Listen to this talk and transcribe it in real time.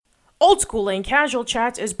Old School Lane Casual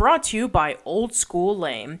Chats is brought to you by Old School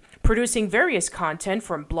Lane, producing various content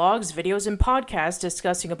from blogs, videos, and podcasts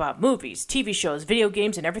discussing about movies, TV shows, video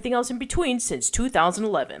games, and everything else in between since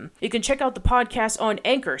 2011. You can check out the podcast on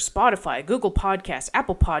Anchor, Spotify, Google Podcasts,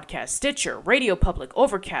 Apple Podcasts, Stitcher, Radio Public,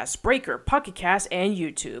 Overcast, Breaker, Pocket Cast, and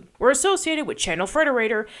YouTube. We're associated with Channel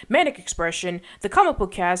Frederator, Manic Expression, The Comic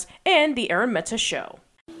Book Cast, and The Aaron Meta Show.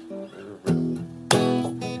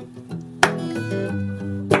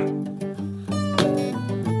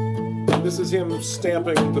 This is him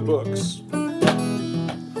stamping the books.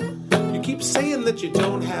 You keep saying that you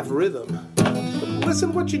don't have rhythm, but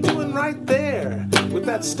listen what you're doing right there. With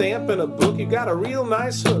that stamp in a book, you got a real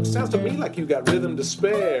nice hook. Sounds to me like you got rhythm to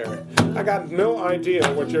spare. I got no idea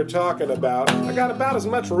what you're talking about. I got about as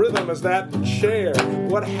much rhythm as that chair.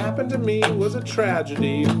 What happened to me was a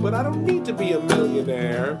tragedy, but I don't need to be a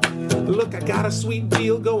millionaire. Look, I got a sweet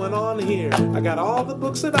deal going on here. I got all the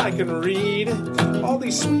books that I can read. All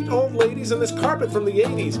these sweet old ladies and this carpet from the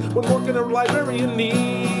 80s would work in a librarian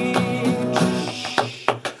need.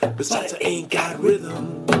 Besides, I ain't got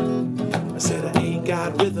rhythm. I said I ain't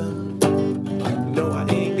got rhythm. No, I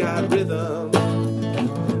ain't got rhythm.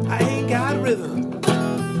 I ain't got rhythm.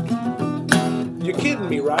 You're kidding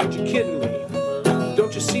me, right? You're kidding me.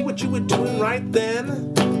 Don't you see what you were doing right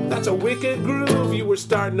then? That's a wicked groove you were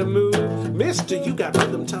starting to move. Mister, you got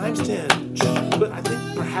rhythm times 10. But I think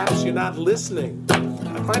perhaps you're not listening.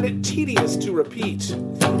 I find it tedious to repeat.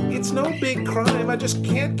 It's no big crime, I just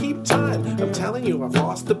can't keep time. I'm telling you, I've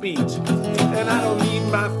lost the beat. And I don't need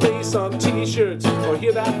my face on t-shirts or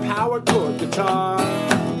hear that power chord guitar.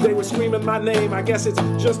 They were screaming my name, I guess it's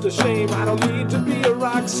just a shame. I don't need to be a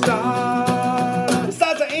rock star.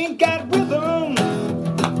 Besides, I ain't got rhythm.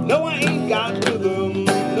 No, I ain't got rhythm.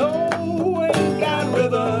 No, I ain't got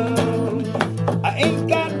rhythm. I ain't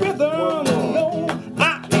got rhythm. No,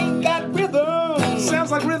 I ain't got rhythm.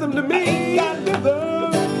 Sounds like rhythm to me. I ain't got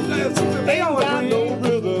rhythm. They all agree. No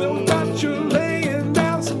rhythm. But you're laying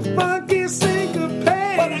down some funky syncopation.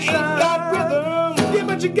 But I ain't got rhythm. Yeah,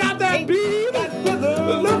 but you got that beat. Got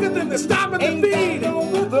rhythm. Look at them, they're stopping the beat.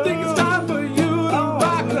 I think it's time for you to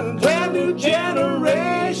rock a brand new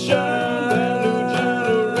generation.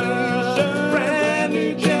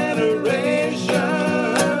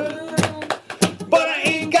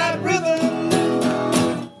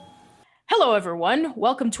 Hello, everyone.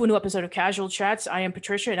 Welcome to a new episode of Casual Chats. I am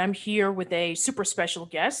Patricia, and I'm here with a super special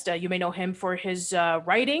guest. You may know him for his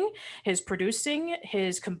writing, his producing,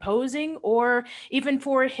 his composing, or even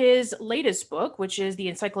for his latest book, which is the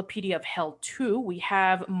Encyclopedia of Hell 2. We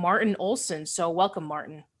have Martin Olson. So welcome,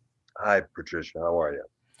 Martin. Hi, Patricia. How are you?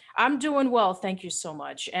 I'm doing well. Thank you so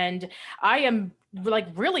much. And I am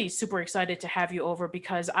really super excited to have you over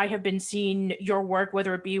because I have been seeing your work,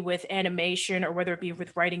 whether it be with animation or whether it be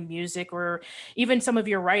with writing music or even some of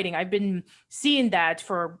your writing. I've been seeing that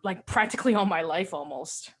for practically all my life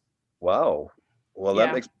almost. Wow. Well,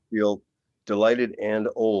 that makes me feel delighted and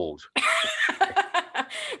old.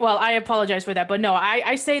 Well, I apologize for that, but no,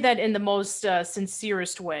 I say that in the most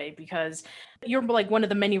sincerest way because you're one of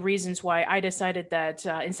the many reasons why I decided that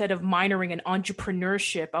instead of minoring in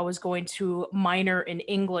entrepreneurship, I was going to minor in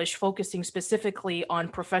English, focusing specifically on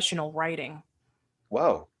professional writing.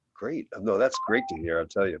 Wow, great. No, that's great to hear, I'll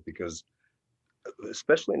tell you, because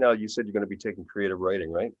especially now you said you're going to be taking creative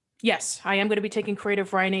writing, right? Yes, I am going to be taking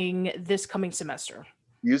creative writing this coming semester.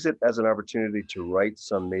 Use it as an opportunity to write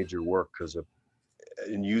some major work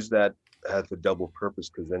and use that as a double purpose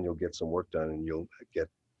because then you'll get some work done and you'll get,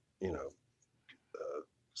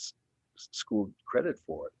 school credit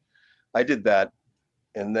for it. I did that,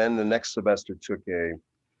 and then the next semester took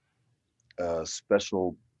a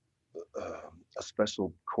special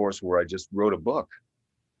course where I just wrote a book.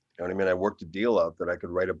 You know what I mean? I worked a deal out that I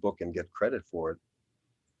could write a book and get credit for it.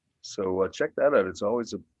 So check that out. It's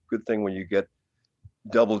always a good thing when you get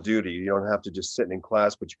double duty. You don't have to just sit in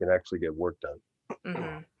class, but you can actually get work done.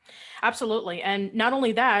 Mm-hmm. Absolutely. And not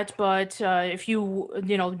only that, but if you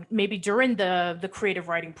maybe during the creative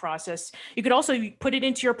writing process, you could also put it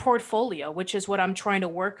into your portfolio, which is what I'm trying to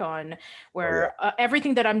work on, where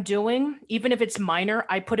everything that I'm doing, even if it's minor,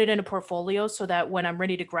 I put it in a portfolio so that when I'm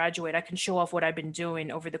ready to graduate, I can show off what I've been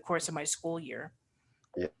doing over the course of my school year.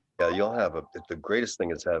 Yeah, you'll have the greatest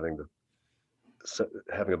thing is having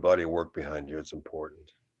a body of work behind you. It's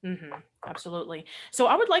important. Mm-hmm. Absolutely. So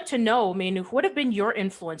I would like to know, what have been your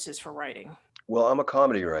influences for writing? Well, I'm a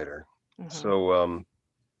comedy writer. Mm-hmm. So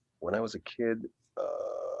when I was a kid,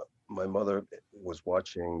 my mother was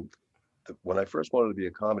watching, when I first wanted to be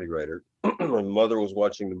a comedy writer, my mother was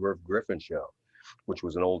watching the Merv Griffin Show, which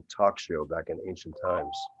was an old talk show back in ancient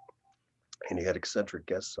times. And he had eccentric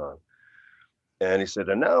guests on. And he said,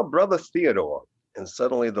 and now, Brother Theodore. And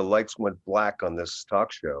suddenly the lights went black on this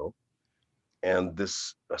talk show. And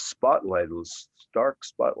this a spotlight, a stark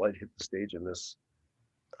spotlight hit the stage. And this,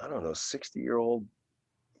 I don't know, 60-year-old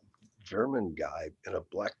German guy in a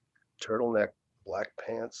black turtleneck, black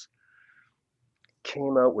pants,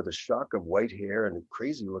 came out with a shock of white hair and a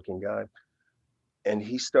crazy looking guy. And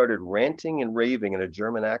he started ranting and raving in a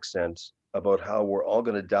German accent about how we're all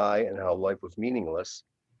going to die and how life was meaningless.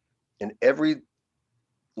 And every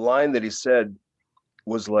line that he said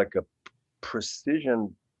was like a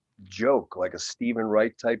precision joke, like a Stephen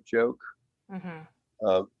Wright type joke. And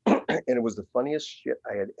it was the funniest shit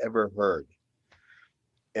I had ever heard.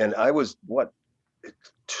 And I was, what,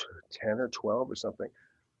 10 or 12 or something.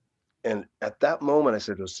 And at that moment I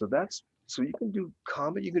said, so you can do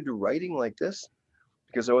comedy, you can do writing like this?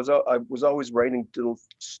 Because I was always writing little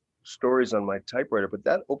stories on my typewriter, but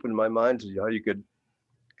that opened my mind to how you could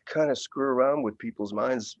kind of screw around with people's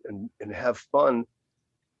minds and have fun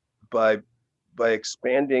by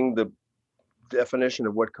expanding the definition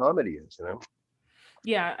of what comedy is, you know?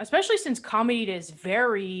 Yeah, especially since comedy is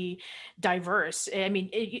very diverse. I mean,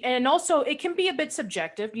 and also it can be a bit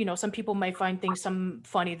subjective. You know, some people might find things some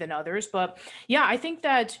funny than others, but yeah, I think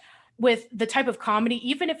that with the type of comedy,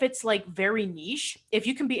 even if it's like very niche, if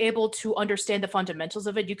you can be able to understand the fundamentals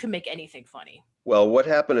of it, you can make anything funny. Well, what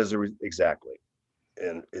happened is exactly,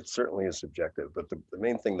 and it certainly is subjective, but the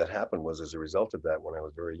main thing that happened was, as a result of that, when I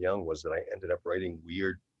was very young, was that I ended up writing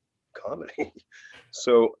weird comedy.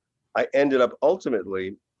 So I ended up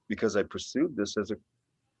ultimately, because I pursued this as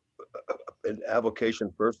an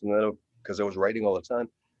avocation first, and then because I was writing all the time,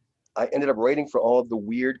 I ended up writing for all of the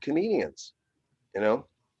weird comedians, you know?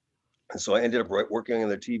 And so I ended up working on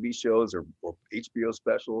their TV shows or HBO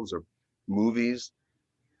specials or movies.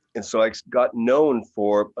 And so I got known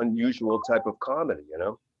for unusual type of comedy, you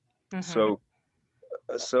know?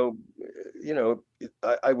 So, you know,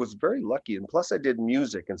 I was very lucky. And plus I did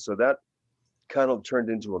music. And so that kind of turned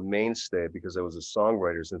into a mainstay because I was a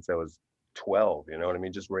songwriter since I was 12, you know what I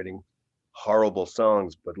mean? Just writing horrible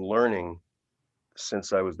songs, but learning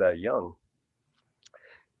since I was that young.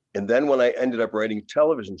 And then when I ended up writing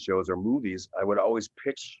television shows or movies, I would always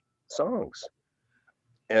pitch songs.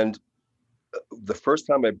 And the first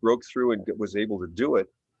time I broke through and was able to do it,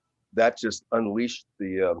 that just unleashed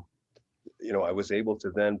the, you know, I was able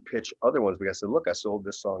to then pitch other ones because I said, look, I sold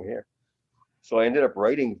this song here. So I ended up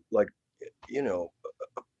writing, like, you know,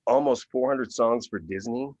 almost 400 songs for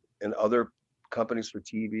Disney and other companies for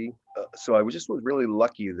TV. So I was really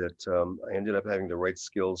lucky that I ended up having the right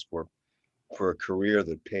skills for a career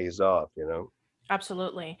that pays off, you know?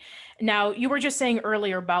 Absolutely. Now, you were just saying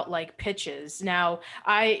earlier about like pitches. Now,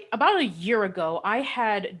 about a year ago, I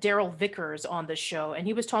had Daryl Vickers on the show, and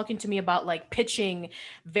he was talking to me about like pitching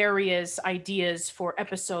various ideas for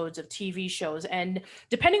episodes of TV shows. And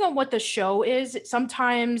depending on what the show is,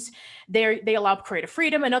 sometimes they allow creative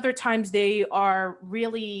freedom, and other times they are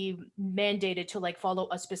really mandated to like follow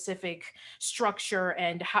a specific structure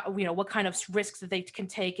and how, you know, what kind of risks that they can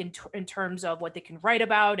take in terms of what they can write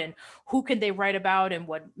about and who can they write about and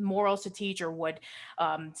what morals to teach or what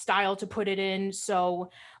style to put it in. So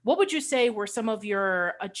what would you say were some of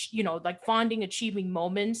your you know, like fonding achieving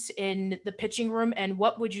moments in the pitching room, and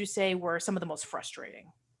what would you say were some of the most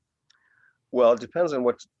frustrating? Well, it depends on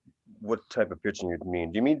what type of pitching you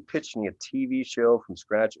mean. Do you mean pitching a TV show from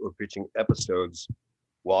scratch or pitching episodes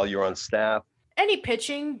while you're on staff? Any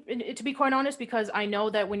pitching, to be quite honest, because I know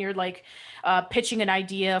that when you're like pitching an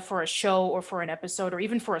idea for a show or for an episode or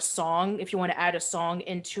even for a song, if you want to add a song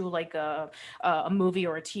into like a movie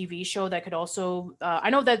or a TV show, that could also I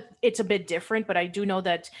know that it's a bit different, but I do know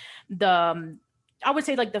that the I would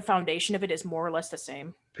say like the foundation of it is more or less the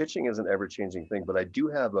same. Pitching is an ever-changing thing, but I do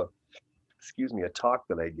have a talk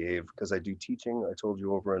that I gave because I do teaching. I told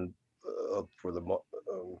you over in for the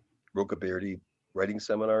Rocaberti writing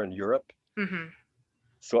seminar in Europe. Hmm.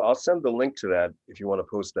 So I'll send the link to that if you want to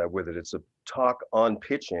post that with it. It's a talk on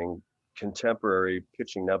pitching, contemporary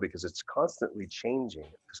pitching now, because it's constantly changing,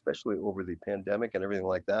 especially over the pandemic and everything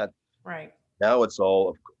like that. Right. Now it's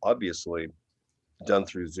all obviously done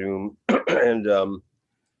through Zoom, and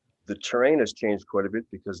the terrain has changed quite a bit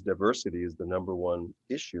because diversity is the number one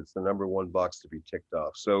issue. It's the number one box to be ticked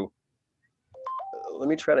off. So let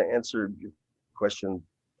me try to answer your question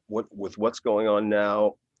with what's going on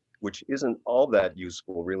now, which isn't all that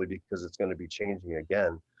useful really because it's going to be changing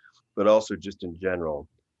again, but also just in general.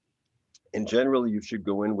 In general, you should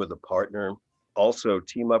go in with a partner. Also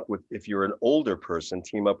team up with, if you're an older person,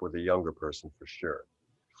 team up with a younger person for sure.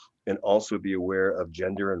 And also be aware of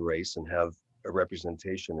gender and race and have a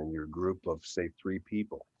representation in your group of say 3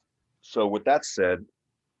 people. So with that said,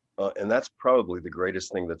 and that's probably the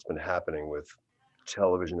greatest thing that's been happening with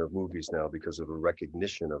television or movies now because of a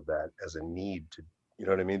recognition of that as a need to, you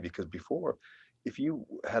know what I mean? Because before, if you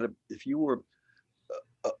were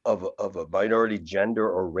of a minority gender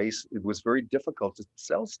or race, it was very difficult to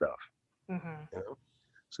sell stuff, Hmm. you know?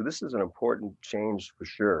 So this is an important change for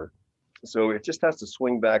sure. So it just has to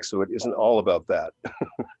swing back so it isn't all about that. Has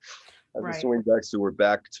to Right. swing back so we're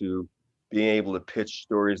back to being able to pitch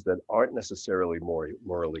stories that aren't necessarily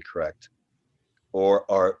morally correct or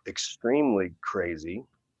are extremely crazy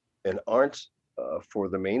and aren't for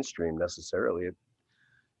the mainstream necessarily,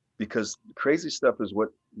 because crazy stuff is what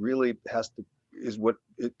really has to is what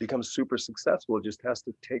it becomes super successful. It just has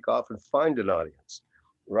to take off and find an audience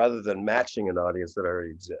rather than matching an audience that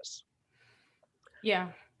already exists.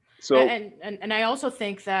 Yeah. So And I also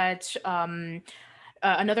think that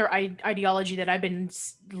another ideology that I've been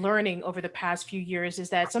learning over the past few years is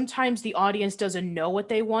that sometimes the audience doesn't know what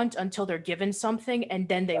they want until they're given something and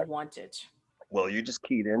then they want it. well, you just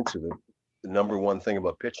keyed into the number one thing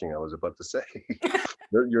about pitching I was about to say.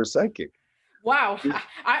 You're psychic. Wow.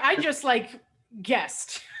 I just like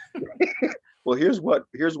guessed. Well, here's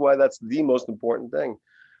why that's the most important thing.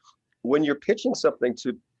 When you're pitching something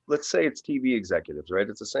to, let's say it's TV executives, right?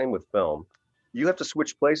 It's the same with film. You have to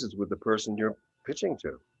switch places with the person you're pitching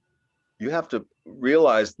to. You have to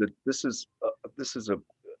realize that this is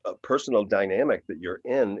a personal dynamic that you're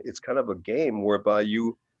in. It's kind of a game whereby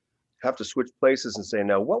you have to switch places and say,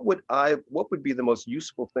 now what would be the most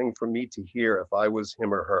useful thing for me to hear if I was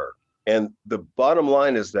him or her? And the bottom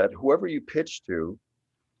line is that whoever you pitch to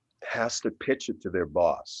has to pitch it to their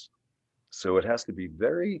boss. So it has to be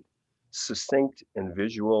very succinct and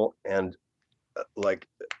visual and like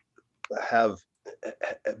have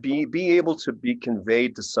be able to be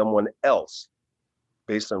conveyed to someone else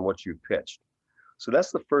based on what you pitched. So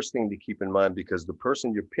that's the first thing to keep in mind, because the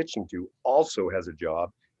person you're pitching to also has a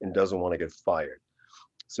job and doesn't want to get fired.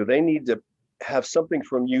 So they need to have something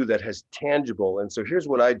from you that has tangible. And so here's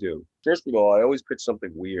what I do. First of all, I always pitch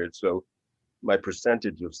something weird. So my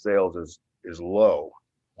percentage of sales is low.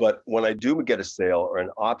 But when I do get a sale or an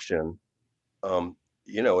option,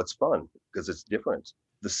 it's fun because it's different.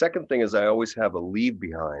 The second thing is I always have a leave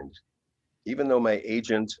behind, even though my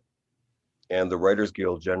agent and the Writers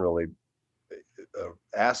Guild generally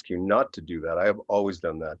ask you not to do that. I have always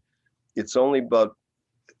done that. It's only about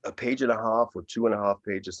a page and a half or 2.5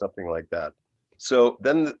 pages, something like that. So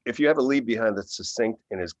then if you have a lead behind that's succinct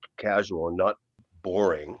and is casual and not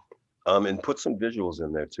boring, and put some visuals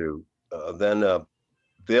in there too, then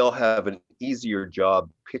they'll have an easier job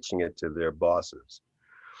pitching it to their bosses.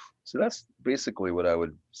 So that's basically what I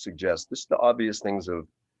would suggest. Just the obvious things of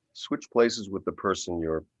switch places with the person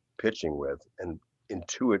you're pitching with and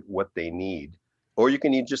intuit what they need. Or you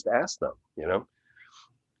can just ask them,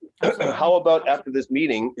 Absolutely. How about after this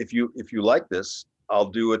meeting, if you like this, I'll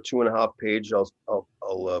do a 2.5 page,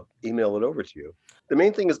 I'll email it over to you. The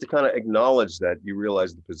main thing is to kind of acknowledge that you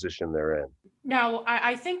realize the position they're in. Now,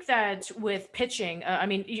 I think that with pitching, I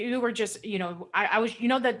mean, you were just, I was,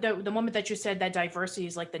 that the moment that you said that diversity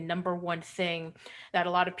is like the number one thing that a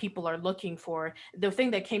lot of people are looking for, the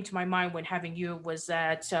thing that came to my mind when having you was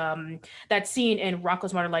that that scene in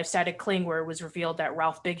Rocko's Modern Life, Static Cling, where it was revealed that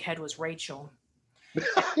Ralph Bighead was Rachel.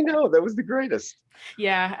 I know, that was the greatest.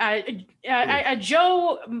 Yeah,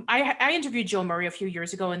 Joe. I interviewed Joe Murray a few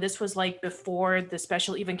years ago, and this was like before the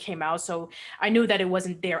special even came out, so I knew that it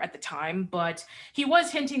wasn't there at the time. But he was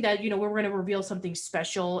hinting that we were going to reveal something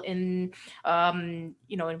special in in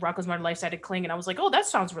Rocko's Modern Life Static Cling, and I was like, oh, that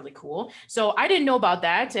sounds really cool. So I didn't know about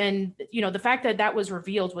that, and the fact that that was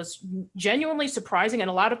revealed was genuinely surprising, and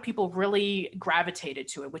a lot of people really gravitated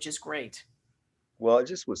to it, which is great. Well, it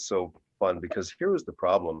just was so fun because here was the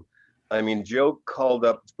problem. I mean, Joe called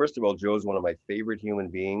up. First of all, Joe is one of my favorite human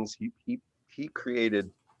beings. He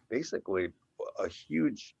created basically a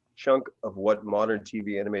huge chunk of what modern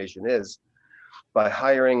TV animation is by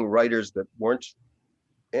hiring writers that weren't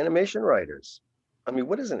animation writers. I mean,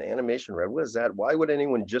 what is an animation writer? What is that? Why would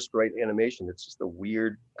anyone just write animation? It's just a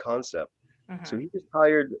weird concept. So Mhm. he just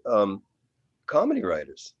hired comedy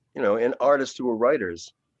writers, and artists who were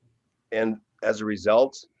writers. And as a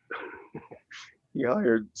result, he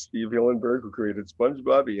hired Steve Hillenburg, who created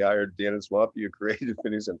SpongeBob. He hired Dan and Swampy, who created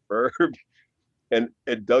Phineas and Ferb, and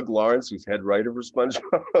Doug Lawrence, who's head writer for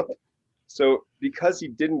SpongeBob. So because he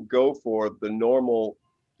didn't go for the normal,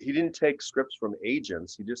 he didn't take scripts from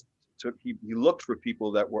agents. He just he looked for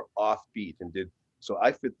people that were offbeat and did. So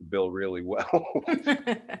I fit the bill really well.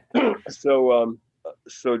 So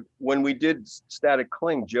So when we did Static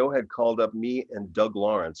Cling, Joe had called up me and Doug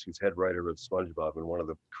Lawrence, who's head writer of SpongeBob and one of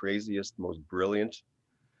the craziest, most brilliant.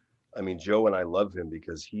 I mean, Joe and I love him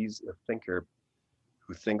because he's a thinker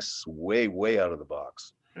who thinks way, way out of the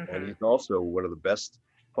box. Mm-hmm. And he's also one of the best,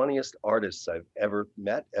 funniest artists I've ever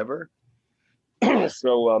met, ever.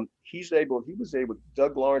 So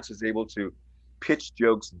Doug Lawrence is able to pitch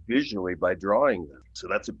jokes visually by drawing them. So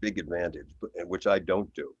that's a big advantage, which I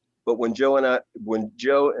don't do. But when Joe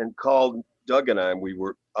and called Doug and I, we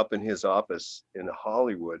were up in his office in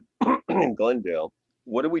Hollywood, in Glendale.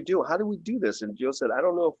 What do we do? How do we do this? And Joe said, I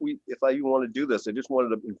don't know if I even want to do this. I just wanted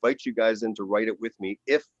to invite you guys in to write it with me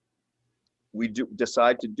if we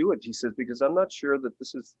decide to do it. He says, because I'm not sure that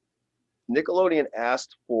this is, Nickelodeon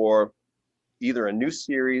asked for either a new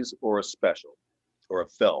series or a special or a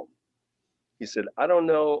film. He said, I don't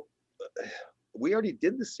know. We already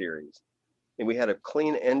did the series and we had a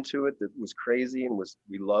clean end to it that was crazy and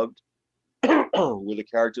we loved where the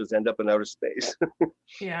characters end up in outer space.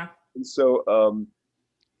 Yeah. And so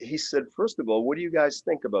he said, first of all, what do you guys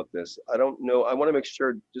think about this? I don't know. I want to make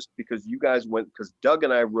sure just because you guys went, because Doug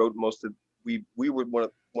and I wrote we were one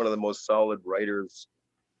of the most solid writers.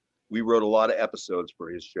 We wrote a lot of episodes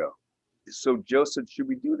for his show. So Joe said, should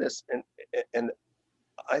we do this? And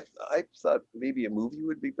I thought maybe a movie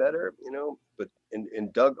would be better, but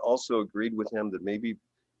and Doug also agreed with him that maybe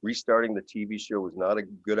restarting the TV show was not a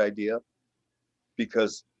good idea,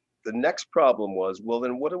 because the next problem was, well,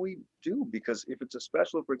 then what do we do? Because if it's a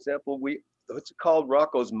special, for example, it's called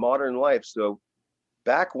Rocko's Modern Life. So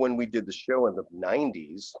back when we did the show in the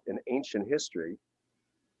 90s in ancient history,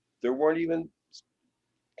 there weren't even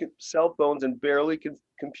cell phones and barely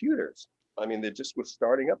computers. I mean, they just was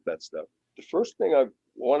starting up that stuff. The first thing I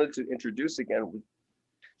wanted to introduce again,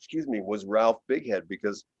 was Ralph Bighead,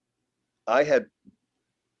 because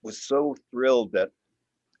was so thrilled that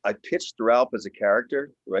I pitched Ralph as a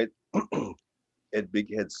character, right? Ed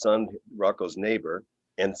Bighead's son, Rocko's neighbor,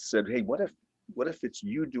 and said, hey, what if it's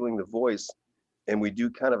you doing the voice and we do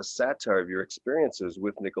kind of a satire of your experiences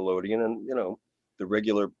with Nickelodeon and, the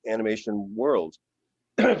regular animation world?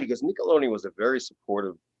 Because Nickelodeon was a very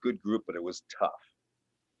supportive, good group, but it was tough.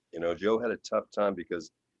 Joe had a tough time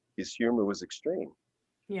because his humor was extreme.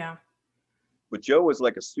 Yeah. But Joe was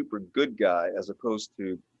like a super good guy, as opposed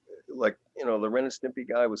to like, the Ren and Stimpy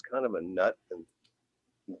guy was kind of a nut and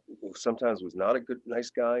sometimes was not a nice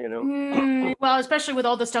guy, Well, especially with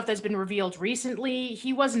all the stuff that's been revealed recently,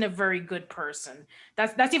 he wasn't a very good person.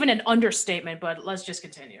 That's even an understatement, but let's just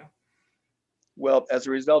continue. Well, as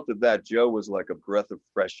a result of that, Joe was like a breath of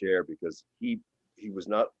fresh air, because he was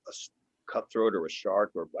not a cutthroat or a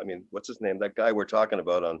shark, or, I mean, what's his name? That guy we're talking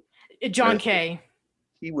about on John Kay.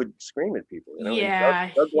 He would scream at people,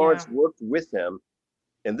 Yeah. Doug Lawrence worked with him.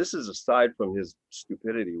 And this is aside from his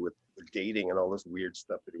stupidity with dating and all this weird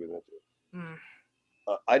stuff that he was into.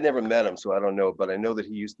 I never met him, so I don't know, but I know that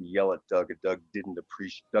he used to yell at Doug, and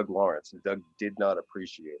Doug Lawrence, and Doug did not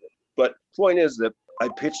appreciate it. But point is that I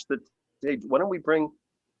pitched hey, why don't we bring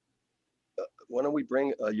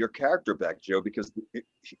your character back, Joe? Because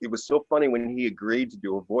it was so funny when he agreed to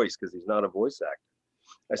do a voice, because he's not a voice actor.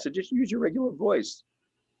 I said, just use your regular voice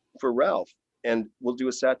for Ralph, and we'll do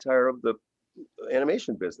a satire of the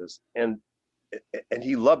animation business. And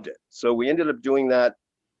he loved it. So we ended up doing that.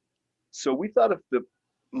 So we thought if the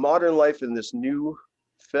modern life in this new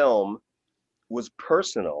film was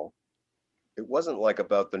personal, it wasn't like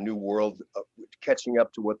about the new world catching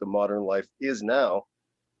up to what the modern life is now,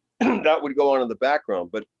 that would go on in the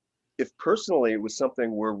background. But if personally it was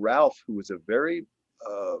something where Ralph, who was a very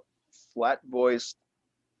flat-voiced,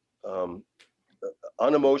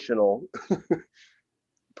 unemotional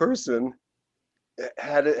person,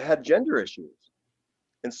 had gender issues.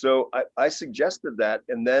 And so I suggested that,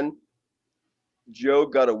 and then Joe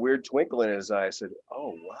got a weird twinkle in his eye. I said,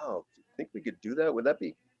 oh, wow, think we could do that? Would that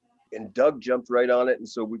be? And Doug jumped right on it. And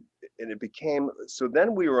so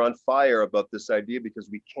then we were on fire about this idea, because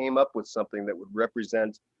we came up with something that would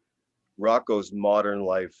represent Rocko's modern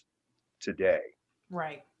life today.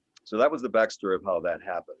 Right. So that was the backstory of how that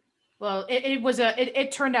happened. Well,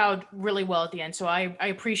 it turned out really well at the end. So I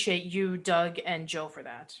appreciate you, Doug, and Joe for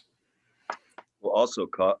that. Well, also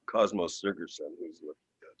Cosmo Sigerson, who's a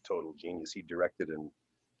total genius. He directed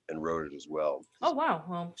and wrote it as well. Oh, wow.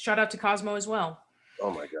 Well, shout out to Cosmo as well. Oh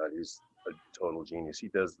my God, he's a total genius. He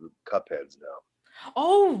does the Cupheads now.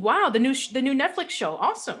 Oh, wow. The new Netflix show.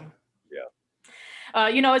 Awesome. Yeah.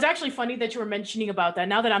 It's actually funny that you were mentioning about that.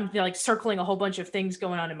 Now that I'm like circling a whole bunch of things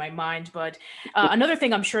going on in my mind, but another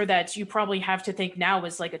thing I'm sure that you probably have to think now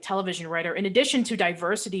is like a television writer. In addition to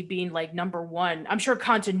diversity being like number one, I'm sure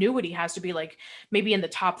continuity has to be like maybe in the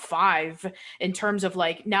top five in terms of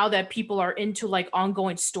like now that people are into like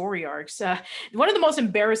ongoing story arcs. One of the most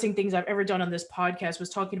embarrassing things I've ever done on this podcast was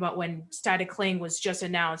talking about when Static Cling was just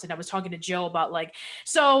announced, and I was talking to Joe about like,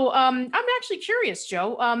 so I'm actually curious,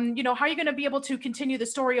 Joe. How are you going to be able to continue the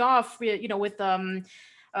story off? With the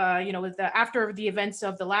after the events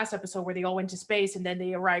of the last episode where they all went to space and then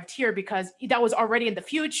they arrived here because that was already in the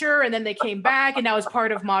future and then they came back and now it's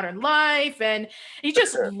part of modern life. And he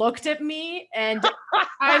just looked at me and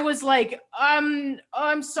I was like,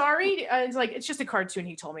 I'm sorry. It's like, it's just a cartoon,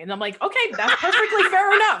 he told me. And I'm like, okay, that's perfectly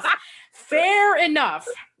fair enough. Fair enough.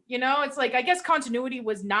 It's like, I guess continuity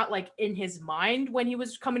was not like in his mind when he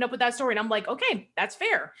was coming up with that story. And I'm like, okay, that's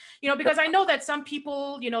fair. Because I know that some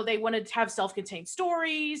people, they want to have self-contained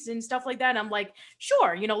stories and stuff like that. And I'm like,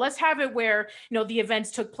 sure, let's have it where, the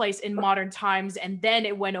events took place in modern times and then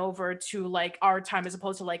it went over to like our time as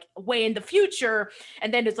opposed to like way in the future.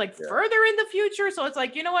 And then it's like further in the future. So it's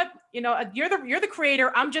like, you know what, you're the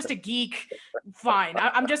creator. I'm just a geek. Fine.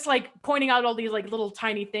 I'm just like pointing out all these like little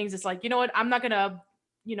tiny things. It's like, you know what, I'm not going to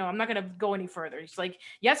go any further. It's like,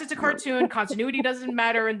 yes, it's a cartoon. Continuity doesn't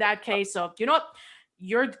matter in that case. So you know what?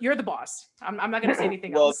 You're the boss. I'm not going to say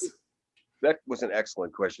anything else. That was an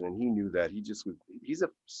excellent question, and he knew that. He's a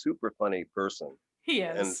super funny person. He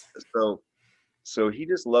is. And so he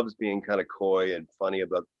just loves being kind of coy and funny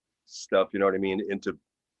about stuff. You know what I mean?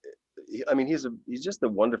 He's just a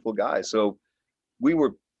wonderful guy. So we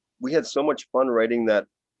had so much fun writing the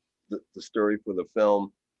story for the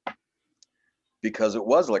film, because it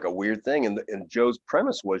was like a weird thing. And Joe's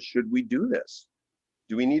premise was, should we do this?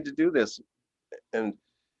 Do we need to do this? And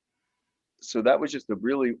so that was just a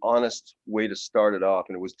really honest way to start it off.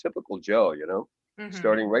 And it was typical Joe,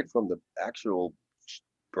 starting right from the actual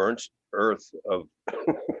burnt earth of,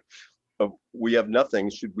 of we have nothing.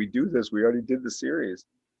 Should we do this? We already did the series.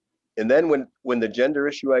 And then when the gender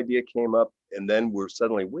issue idea came up, and then we're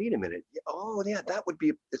suddenly, wait a minute. Oh yeah,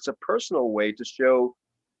 it's a personal way to show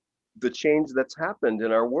the change that's happened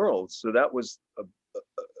in our world. So that was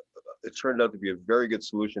it turned out to be a very good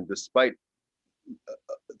solution, despite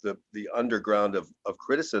the underground of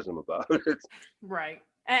criticism about it. Right.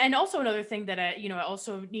 And also another thing that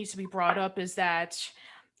also needs to be brought up is that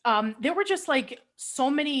there were just like so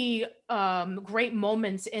many great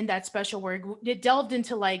moments in that special where it delved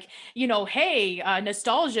into like, hey,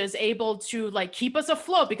 nostalgia is able to like keep us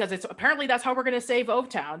afloat because it's apparently that's how we're going to save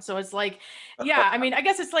O-Town. So it's like, yeah, I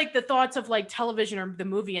guess it's like the thoughts of like television or the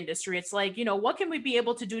movie industry. It's like, what can we be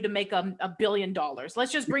able to do to make $1 billion?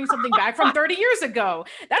 Let's just bring something back from 30 years ago.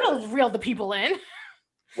 That'll reel the people in.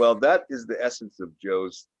 Well, that is the essence of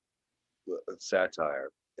Joe's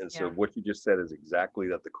satire. And so what you just said is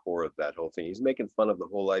exactly at the core of that whole thing. He's making fun of the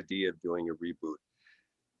whole idea of doing a reboot.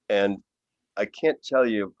 And I can't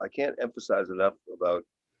emphasize enough about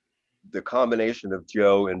the combination of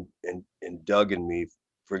Joe and Doug and me.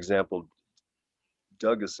 For example,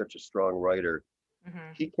 Doug is such a strong writer.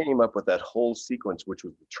 Mm-hmm. He came up with that whole sequence, which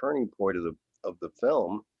was the turning point of the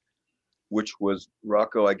film, which was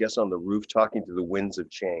Rocco, I guess, on the roof talking to the winds of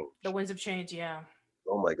change. The winds of change, yeah.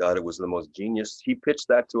 Oh my God, it was the most genius. He pitched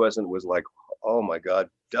that to us and was like, oh my God,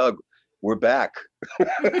 Doug, we're back.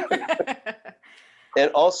 And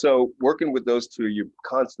also working with those two, you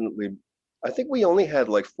constantly, I think we only had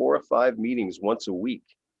like 4 or 5 meetings once a week.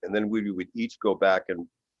 And then we would each go back and,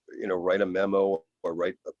 write a memo or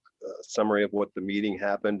write a summary of what the meeting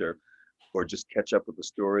happened or just catch up with the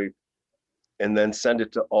story and then send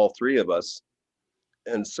it to all 3 of us.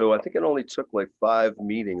 And so I think it only took like 5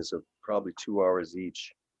 meetings of probably 2 hours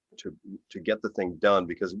each to get the thing done,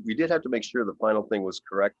 because we did have to make sure the final thing was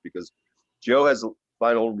correct, because Joe has a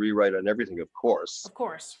final rewrite on everything, of course. Of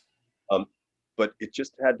course. But it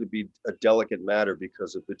just had to be a delicate matter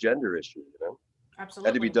because of the gender issue, Absolutely.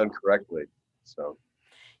 It had to be done correctly. So.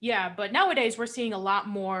 Yeah, but nowadays we're seeing a lot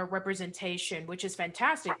more representation, which is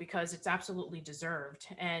fantastic because it's absolutely deserved.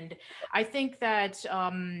 And I think that,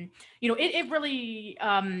 it really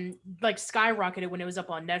like skyrocketed when it was up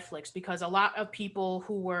on Netflix, because a lot of people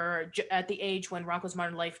who were at the age when Rocko's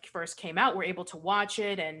Modern Life first came out were able to watch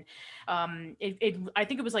it. And I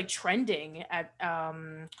think it was like trending at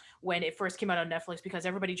when it first came out on Netflix, because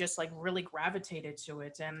everybody just like really gravitated to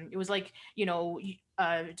it. And it was like,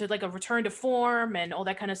 to like a return to form and all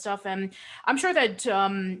that kind of kind of stuff. And I'm sure that,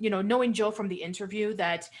 knowing Joe from the interview,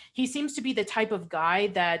 that he seems to be the type of guy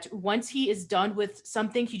that once he is done with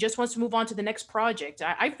something, he just wants to move on to the next project.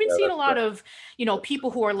 I've been Yeah, seeing a that's lot right. of,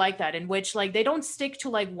 people who are like that, in which like they don't stick to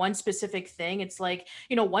like one specific thing. It's like,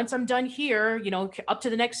 once I'm done here, up to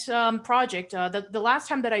the next project. The last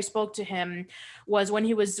time that I spoke to him was when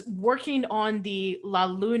he was working on the La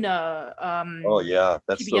Luna Oh yeah,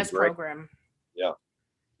 that's so PBS great. program. Yeah,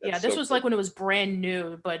 Yeah, that's this so was great. like when it was brand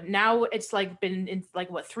new, but now it's like been in like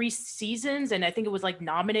what, 3 seasons, and I think it was like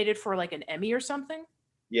nominated for like an Emmy or something.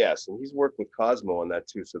 Yes, and he's worked with Cosmo on that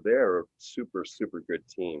too, so they're a super, super good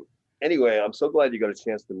team. Anyway, I'm so glad you got a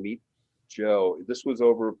chance to meet Joe. This was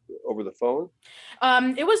over the phone.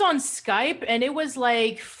 It was on Skype, and it was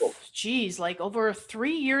like, Cool. geez, like over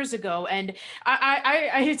 3 years ago. And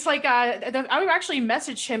it's like, I would actually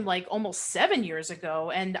message him like almost 7 years ago,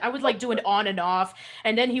 and I would like do it on and off.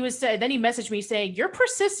 And then then he messaged me saying, "You're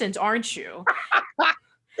persistent, aren't you?"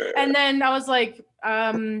 And then I was like,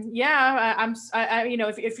 yeah,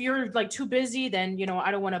 if you're like too busy, then, I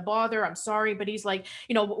don't want to bother. I'm sorry. But he's like,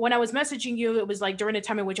 when I was messaging you, it was like during a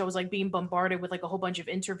time in which I was like being bombarded with like a whole bunch of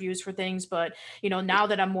interviews for things. But, now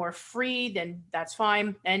that I'm more free, then that's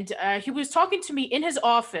fine. And he was talking to me in his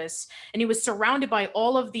office, and he was surrounded by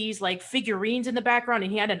all of these like figurines in the background.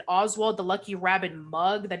 And he had an Oswald the Lucky Rabbit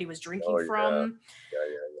mug that he was Oh drinking yeah, from. yeah.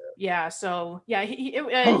 Yeah, so yeah,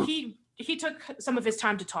 he took some of his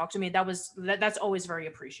time to talk to me. That's always very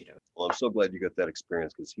appreciative. Well, I'm so glad you got that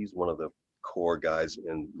experience because he's one of the core guys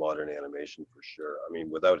in modern animation for sure. I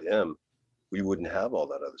mean, without him, we wouldn't have all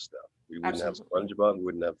that other stuff. We wouldn't have Absolutely. SpongeBob. We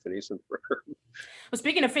wouldn't have Phineas and Ferb. Well,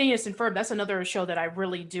 speaking of Phineas and Ferb, that's another show that I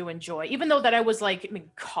really do enjoy. Even though that I was like in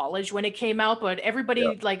college when it came out, but Yeah,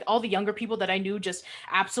 everybody, like all the younger people that I knew, just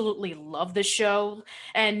absolutely love the show.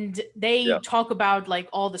 And they yeah. talk about like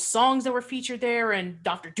all the songs that were featured there, and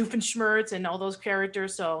Dr. Doofenshmirtz and all those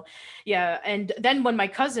characters. So yeah. And then when my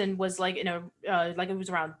cousin was like like it was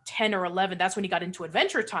around 10 or 11, that's when he got into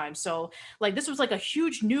Adventure Time. So like this was like a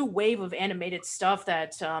huge new wave of animated stuff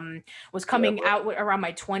that was Yeah, coming out around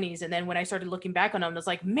my 20s. And then when I started looking back on them, I was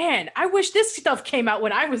like, man, I wish this stuff came out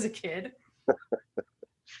when I was a kid.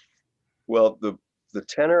 well, the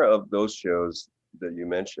tenor of those shows that you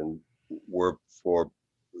mentioned were for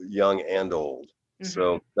young and old. Hmm.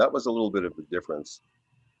 So that was a little bit of a difference.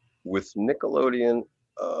 With Nickelodeon,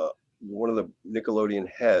 uh, one of the Nickelodeon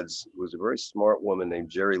heads was a very smart woman named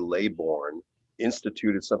Jerry Laybourne,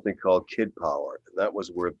 instituted something called Kid Power. And that was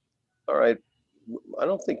where, all right, I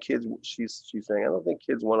don't think kids, she's saying, I don't think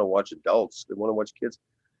kids want to watch adults. They want to watch kids.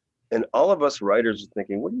 And all of us writers are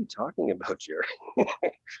thinking, what are you talking about, Jerry?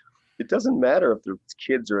 It doesn't matter if they're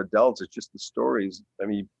kids or adults. It's just the stories. I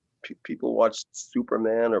mean, people watch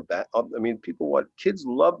Superman or I mean, kids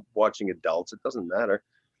love watching adults. It doesn't matter.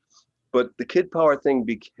 But the kid power thing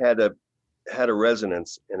had a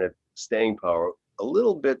resonance and a staying power a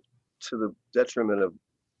little bit to the detriment of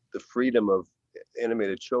the freedom of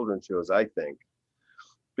animated children's shows, I think,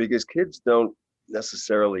 because kids don't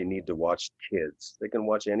necessarily need to watch kids. They can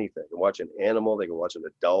watch anything. They can watch an animal, they can watch an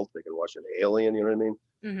adult, they can watch an alien, you know what I mean?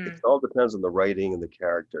 It Hmm. all depends on the writing and the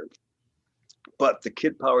character. But the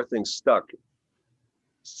kid power thing stuck.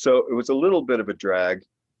 So it was a little bit of a drag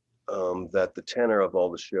that the tenor of all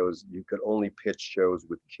the shows, you could only pitch shows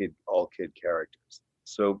with all kid characters.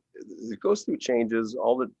 So it goes through changes,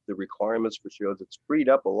 all the requirements for shows. It's freed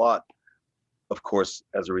up a lot, of course,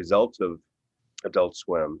 as a result of Adult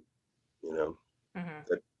Swim, you know, Hmm.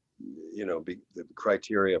 that, the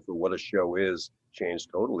criteria for what a show is changed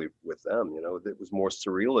totally with them. It was more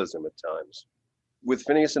surrealism at times. With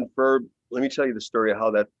Phineas and Ferb, let me tell you the story of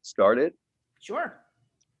how that started. Sure.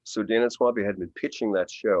 So Dan and Swampy had been pitching that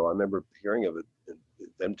show. I remember hearing of it and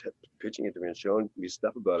them pitching it to me and showing me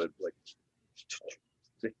stuff about it like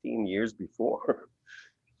 15 years before,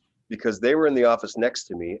 because they were in the office next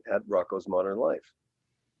to me at Rocco's Modern Life.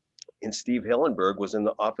 And Steve Hillenberg was in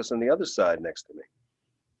the office on the other side next to me.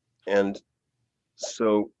 And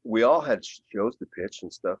so we all had shows to pitch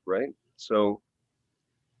and stuff, right? So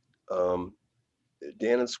um,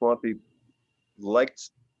 Dan and Swampy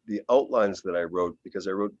liked the outlines that I wrote because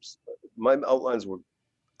my outlines were,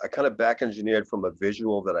 I kind of back engineered from a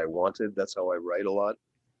visual that I wanted. That's how I write a lot.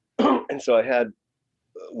 And so I had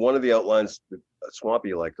one of the outlines that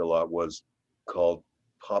Swampy liked a lot was called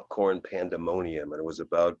Popcorn Pandemonium. And it was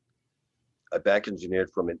about, I back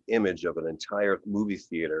engineered from an image of an entire movie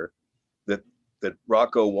theater that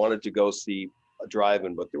Rocco wanted to go see a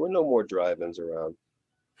drive-in, but there were no more drive-ins around.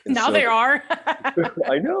 And Now so there are.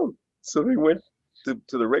 I know. So they went to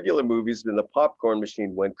the regular movies, and the popcorn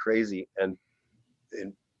machine went crazy and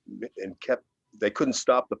kept they couldn't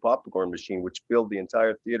stop the popcorn machine, which filled the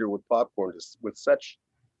entire theater with popcorn with such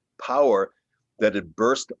power that it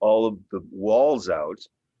burst all of the walls out,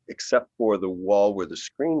 except for the wall where the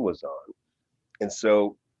screen was on. And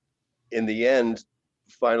so in the end,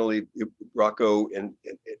 finally, Rocco and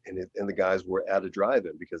the guys were at a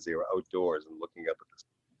drive-in because they were outdoors and looking up at this.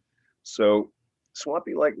 So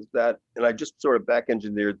Swampy liked that. And I just sort of back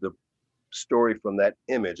engineered the story from that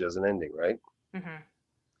image as an ending, right? Mm-hmm.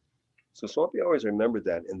 So Swampy always remembered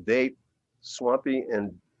that. And Swampy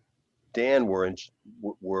and Dan were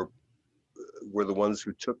the ones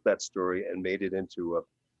who took that story and made it into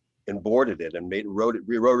and boarded it and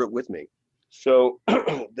rewrote it with me. So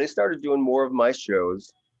they started doing more of my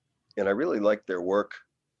shows, and I really liked their work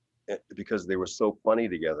because they were so funny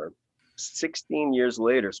together. 16 years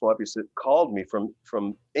later, Swampy called me from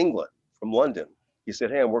England, from London. He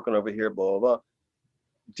said, "Hey, I'm working over here, blah, blah, blah.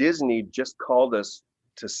 Disney just called us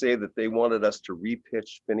to say that they wanted us to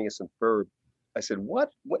repitch Phineas and Ferb." I said,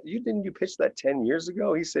 "What? Didn't you pitch that 10 years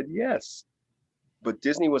ago?" He said, "Yes." But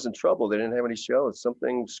Disney was in trouble. They didn't have any shows.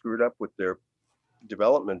 Something screwed up with their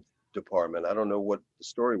development department. I don't know what the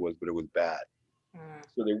story was, but it was bad.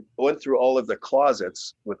 So they went through all of the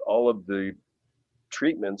closets with all of the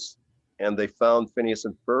treatments, and they found Phineas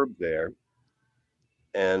and Ferb there.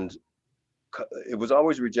 And it was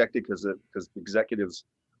always rejected because executives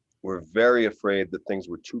were very afraid that things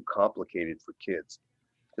were too complicated for kids.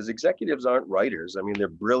 Because executives aren't writers. I mean, they're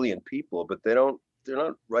brilliant people, but they're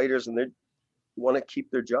not writers, and they want to keep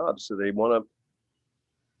their jobs. So they want to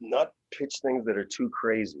not pitch things that are too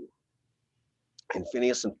crazy. And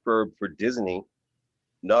Phineas and Ferb for Disney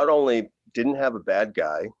not only didn't have a bad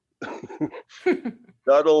guy,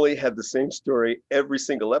 not only had the same story every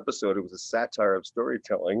single episode, it was a satire of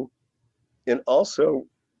storytelling, and also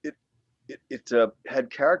it had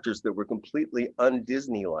characters that were completely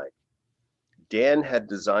un-Disney-like. Dan had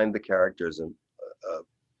designed the characters, and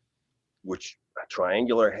which a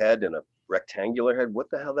triangular head and a rectangular head. What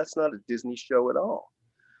the hell? That's not a Disney show at all.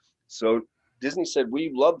 So Disney said,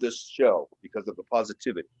 "We love this show because of the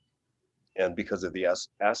positivity and because of the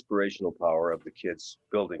aspirational power of the kids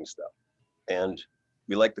building stuff. And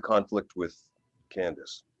we like the conflict with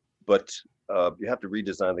Candace, but you have to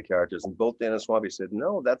redesign the characters." And both Dan and Swampy said,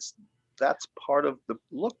 "No, that's part of the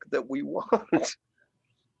look that we want."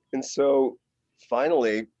 And so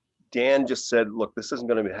finally, Dan just said, "Look, this isn't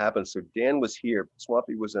going to happen." So Dan was here.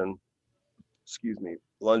 Swampy was in,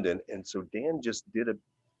 London. And so Dan just did an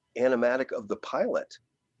animatic of the pilot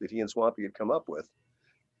that he and Swampy had come up with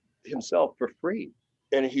himself for free.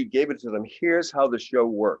 And he gave it to them. Here's how the show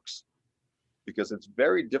works. Because it's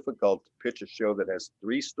very difficult to pitch a show that has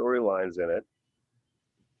 3 storylines in it.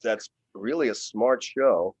 That's really a smart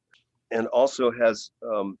show, and also has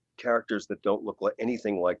characters that don't look like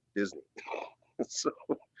anything like Disney.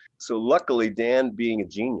 So luckily, Dan, being a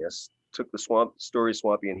genius, took the story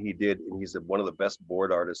Swampy and he's one of the best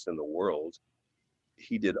board artists in the world.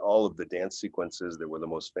 He did all of the dance sequences that were the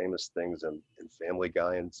most famous things in Family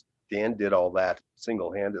Guy, and Dan did all that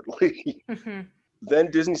single-handedly. Mm-hmm.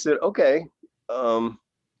 Then Disney said, "Okay,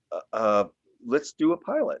 let's do a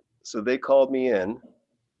pilot." So they called me in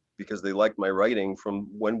because they liked my writing from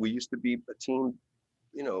when we used to be a team,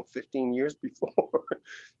 15 years before.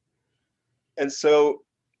 And so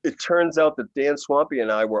it turns out that Dan, Swampy,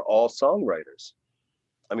 and I were all songwriters.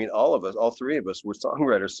 I mean, all of us, all 3 of us were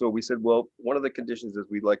songwriters. So we said, well, one of the conditions is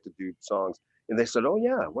we'd like to do songs. And they said, "Oh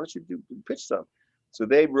yeah, why don't you pitch some?" So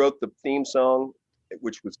they wrote the theme song,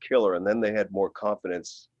 which was killer. And then they had more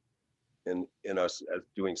confidence in us as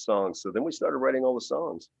doing songs. So then we started writing all the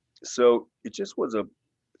songs. So it just was a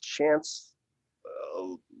chance,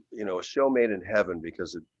 a show made in heaven,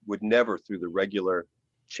 because it would never through the regular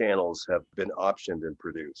channels have been optioned and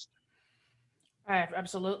produced.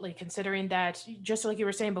 Absolutely. Considering that, just like you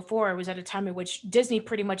were saying before, it was at a time in which Disney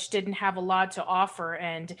pretty much didn't have a lot to offer.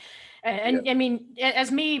 And yeah. I mean,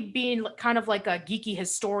 as me being kind of like a geeky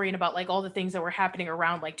historian about like all the things that were happening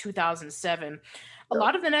around like 2007, a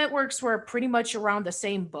lot of the networks were pretty much around the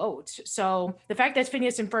same boat. So the fact that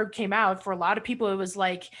Phineas and Ferb came out, for a lot of people, it was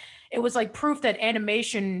like proof that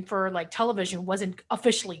animation for like television wasn't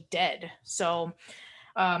officially dead. So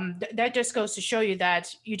that just goes to show you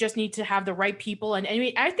that you just need to have the right people. And I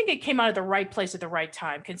mean, I think it came out of the right place at the right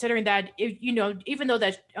time, considering that, even though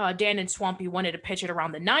that Dan and Swampy wanted to pitch it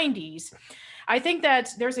around the 90s, I think that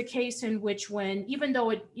there's a case in which even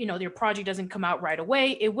though their project doesn't come out right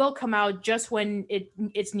away, it will come out just when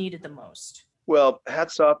it's needed the most. Well,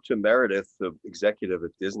 hats off to Meredith, the executive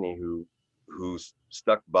at Disney, who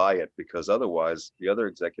stuck by it, because otherwise the other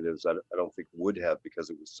executives I don't think would have, because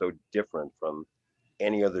it was so different from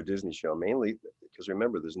any other Disney show, mainly because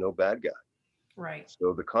remember, there's no bad guy. Right.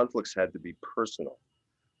 So the conflicts had to be personal,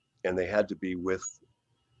 and they had to be with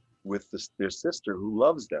their sister who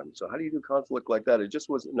loves them. So how do you do conflict like that? It just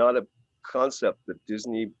was not a concept that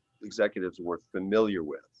Disney executives were familiar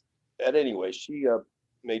with. And anyway, she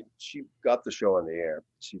got the show on the air.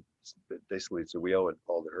 She basically, so we owe it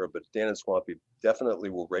all to her. But Dan and Swampy definitely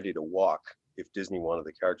were ready to walk if Disney wanted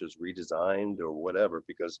the characters redesigned or whatever,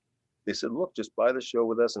 because they said, look, just buy the show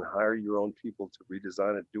with us and hire your own people to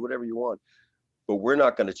redesign it, do whatever you want. But we're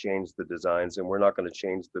not going to change the designs, and we're not going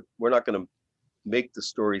to make the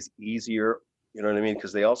stories easier. You know what I mean?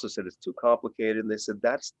 Because they also said it's too complicated. And they said,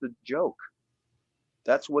 that's the joke.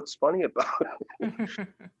 That's what's funny about it.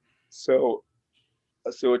 So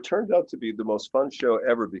it turned out to be the most fun show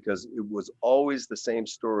ever, because it was always the same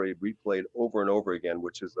story replayed over and over again,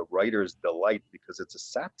 which is the writer's delight, because it's a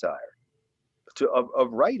satire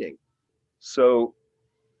of writing. So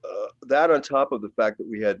that, on top of the fact that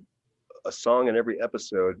we had a song in every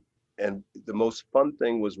episode, and the most fun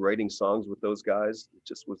thing was writing songs with those guys. It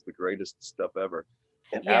just was the greatest stuff ever.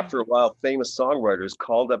 And after a while, famous songwriters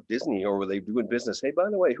called up Disney, or were they doing business? Hey, by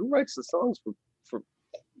the way, who writes the songs for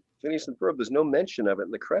Phineas and Ferb? There's no mention of it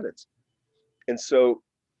in the credits. And so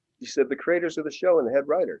he said the creators of the show and the head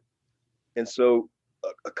writer. And so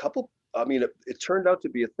it turned out to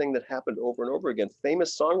be a thing that happened over and over again.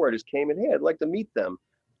 Famous songwriters came in, hey, I'd like to meet them.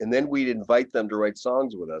 And then we'd invite them to write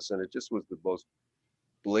songs with us. And it just was the most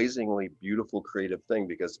blazingly beautiful creative thing,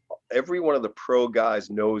 because every one of the pro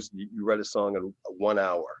guys knows you write a song in 1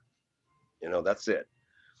 hour. That's it.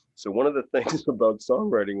 So one of the things about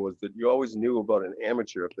songwriting was that you always knew about an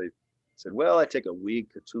amateur if they said, well, I take a week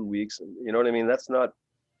or 2 weeks, and you know what I mean? That's not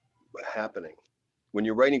happening. When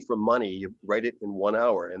you're writing for money, you write it in 1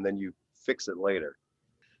 hour and then you fix it later.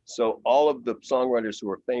 So all of the songwriters who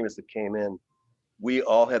were famous that came in, we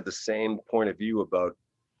all had the same point of view about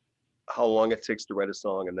how long it takes to write a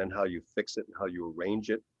song, and then how you fix it and how you arrange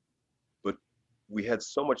it. But we had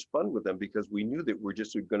so much fun with them, because we knew that we're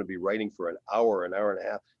just going to be writing for an hour and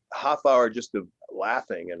a half hour just of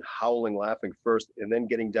laughing and howling laughing first, and then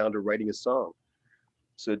getting down to writing a song.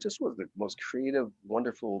 So it just was the most creative,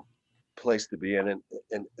 wonderful place to be in.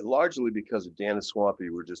 And largely because of Dan and Swampy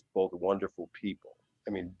were just both wonderful people.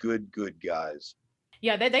 I mean, good guys.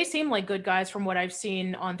 Yeah, they seem like good guys from what I've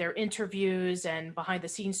seen on their interviews and behind the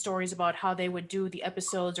scenes stories about how they would do the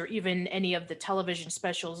episodes, or even any of the television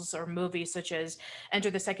specials or movies such as Enter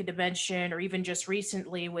the Second Dimension, or even just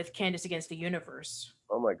recently with Candace Against the Universe.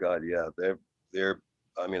 Oh my God, yeah.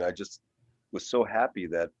 I just was so happy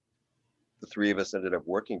that the three of us ended up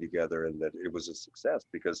working together, and that it was a success,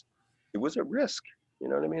 because it was a risk. You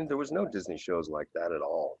know what I mean? There was no Disney shows like that at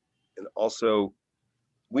all. And also,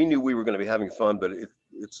 we knew we were going to be having fun, but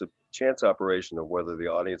it's a chance operation of whether the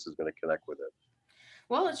audience is going to connect with it.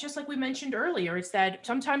 Well, it's just like we mentioned earlier. It's that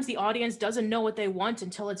sometimes the audience doesn't know what they want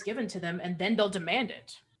until it's given to them, and then they'll demand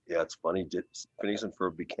it. Yeah, it's funny. Phineas and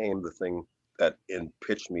Ferb became the thing that in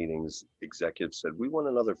pitch meetings, executives said, we want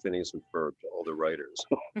another Phineas and Ferb to all the writers.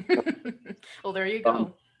 Well, there you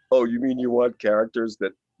go. Oh, you mean you want characters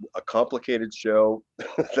that a complicated show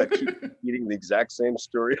that keep repeating the exact same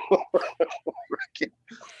story over and over again?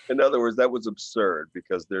 In other words, that was absurd,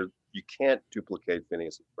 because you can't duplicate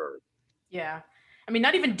Phineas and Ferb. Yeah. I mean,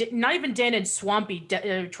 not even Dan and Swampy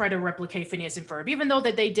try to replicate Phineas and Ferb, even though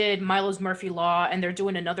that they did Milo's Murphy Law, and they're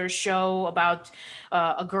doing another show about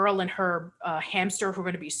a girl and her hamster who are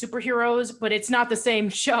going to be superheroes, but it's not the same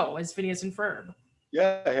show as Phineas and Ferb.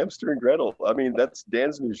 Yeah, Hamster and Gretel. I mean, that's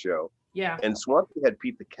Dan's new show. Yeah. And Swampy had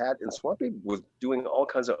Pete the Cat, and Swampy was doing all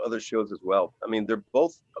kinds of other shows as well. I mean, they're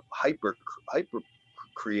both hyper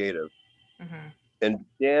creative. Mm-hmm. And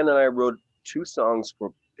Dan and I wrote 2 songs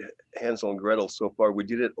for Hansel and Gretel so far. We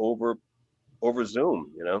did it over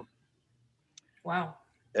Zoom, Wow.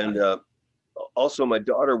 And also my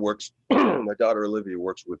daughter Olivia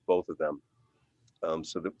works with both of them.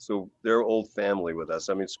 So they're old family with us.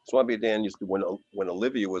 I mean, Swampy and Dan used to, when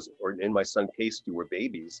Olivia and my son Casey were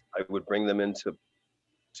babies, I would bring them into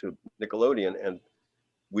Nickelodeon, and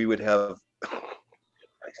we would have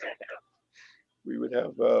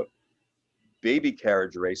baby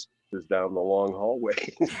carriage races down the long hallway.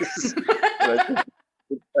 I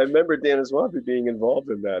remember Dan and Swampy being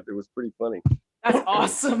involved in that. It was pretty funny. That's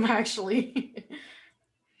awesome, actually.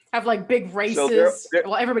 Have like big races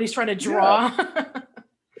while everybody's trying to draw. Yeah.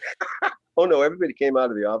 Oh no, everybody came out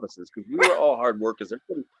of the offices, because we were all hard workers.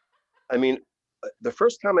 I mean, the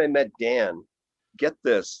first time I met Dan, get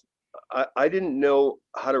this, I didn't know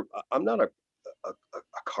how to. I'm not a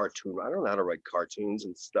cartoon. I don't know how to write cartoons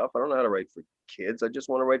and stuff. I don't know how to write for kids. I just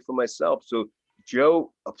want to write for myself. So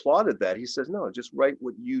Joe applauded that. He says, no, just write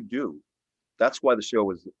what you do. That's why the show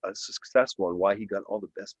was successful and why he got all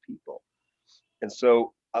the best people. And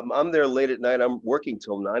so I'm there late at night. I'm working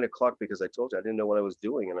till 9 o'clock because I told you I didn't know what I was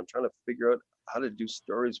doing. And I'm trying to figure out how to do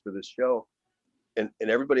stories for this show. And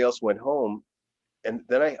everybody else went home. And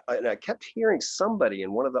then I kept hearing somebody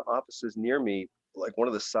in one of the offices near me, like one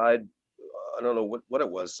of the side, I don't know what it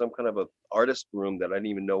was, some kind of a artist room that I didn't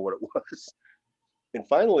even know what it was. And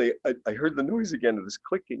finally, I heard the noise again of this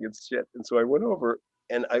clicking and shit. And so I went over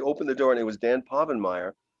and I opened the door and it was Dan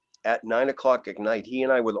Povenmire at 9 o'clock at night. He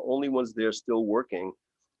and I were the only ones there still working.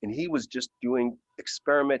 And he was just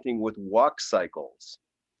experimenting with walk cycles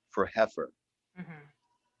for Heifer. Mm-hmm.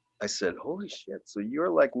 I said, holy shit. So you're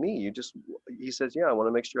like me. He says, yeah, I want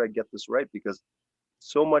to make sure I get this right because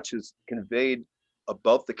so much is conveyed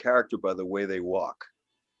about the character by the way they walk.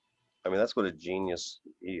 I mean, that's what a genius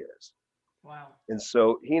he is. Wow. And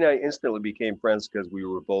so he and I instantly became friends because we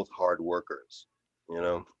were both hard workers, you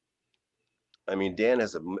know. I mean, Dan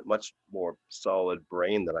has a much more solid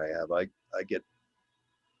brain than I have. I get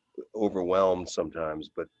overwhelmed sometimes,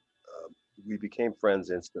 but we became friends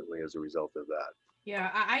instantly as a result of that.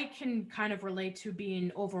 Yeah, I can kind of relate to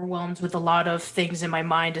being overwhelmed with a lot of things in my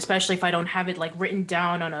mind, especially if I don't have it like written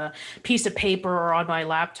down on a piece of paper or on my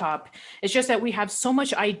laptop. It's just that we have so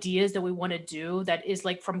much ideas that we want to do that is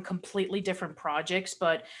like from completely different projects,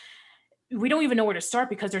 but we don't even know where to start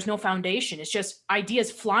because there's no foundation. It's just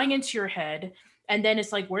ideas flying into your head. And then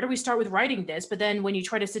it's like, where do we start with writing this? But then when you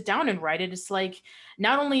try to sit down and write it, it's like,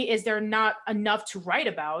 not only is there not enough to write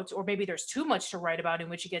about, or maybe there's too much to write about in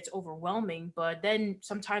which it gets overwhelming, but then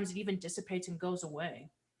sometimes it even dissipates and goes away.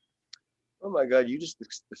 Oh my God, you just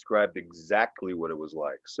described exactly what it was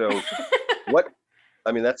like. So what,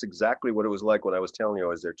 I mean, that's exactly what it was like when I was telling you I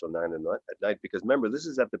was there till 9 at night, because remember, this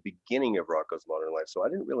is at the beginning of Rocko's Modern Life. So I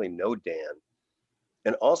didn't really know Dan.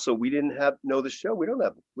 And also we didn't know the show. We don't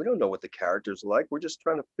know what the characters are like. We're just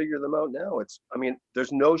trying to figure them out now.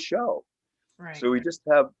 There's no show. Right. So we just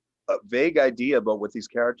have a vague idea about what these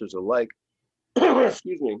characters are like.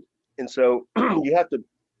 Excuse me. And so you have to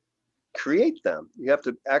create them. You have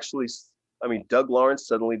to actually, Doug Lawrence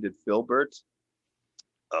suddenly did Filbert.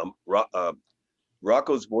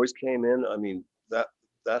 Rocko's voice came in. I mean,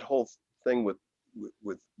 that whole thing with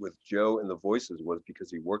Joe and the voices was because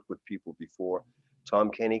he worked with people before.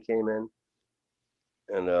 Tom Kenny came in,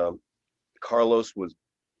 and Carlos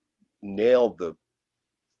nailed the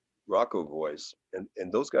Rocko voice,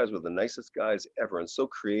 and those guys were the nicest guys ever and so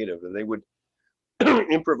creative, and they would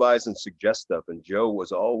improvise and suggest stuff. And Joe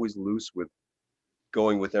was always loose with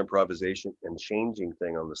going with improvisation and changing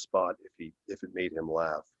thing on the spot if it made him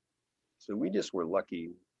laugh. So we just were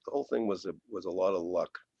lucky. The whole thing was a lot of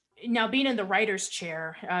luck. Now, being in the writer's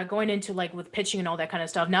chair, going into like with pitching and all that kind of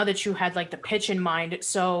stuff, now that you had like the pitch in mind,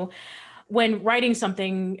 so when writing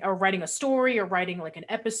something or writing a story or writing like an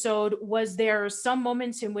episode, was there some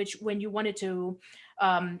moments in which when you wanted to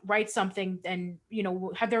write something, and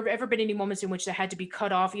have there ever been any moments in which that had to be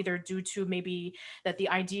cut off, either due to maybe that the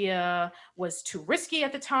idea was too risky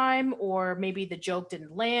at the time, or maybe the joke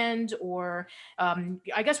didn't land, or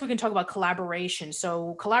I guess we can talk about collaboration.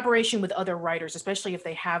 So collaboration with other writers, especially if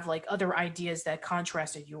they have like other ideas that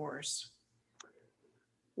contrasted yours.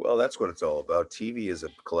 Well, that's what it's all about. TV is a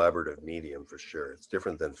collaborative medium for sure. It's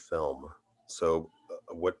different than film. So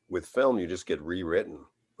with film, you just get rewritten,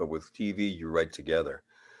 but with TV, you write together.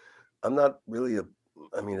 I'm not really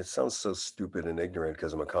it sounds so stupid and ignorant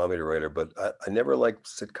because I'm a comedy writer, but I never liked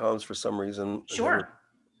sitcoms for some reason. Sure.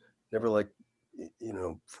 Never liked,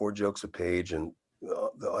 4 jokes a page and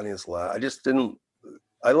the audience laugh. I just didn't.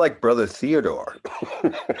 I like Brother Theodore.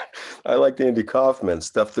 I liked Andy Kaufman,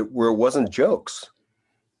 stuff where it wasn't jokes.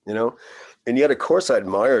 And yet, of course, I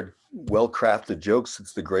admired well-crafted jokes.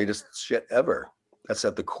 It's the greatest shit ever. That's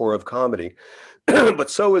at the core of comedy. But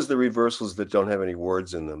so is the reversals that don't have any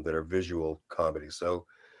words in them, that are visual comedy. So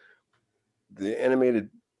the animated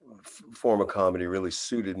form of comedy really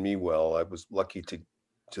suited me well. I was lucky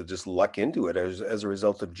to just luck into it as a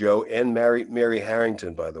result of Joe and Mary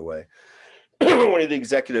Harrington, by the way, one of the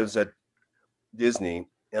executives at Disney.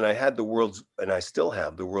 And I had and I still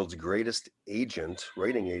have the world's greatest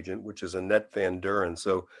rating agent, which is Annette Van Duren.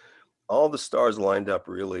 So all the stars lined up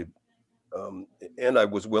really, and I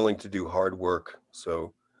was willing to do hard work.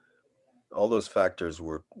 So all those factors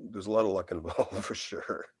there's a lot of luck involved for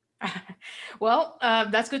sure. Well,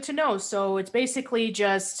 that's good to know. So it's basically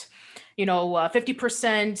just,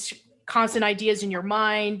 50% constant ideas in your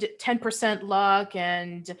mind, 10% luck,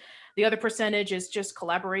 and the other percentage is just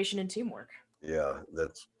collaboration and teamwork. Yeah,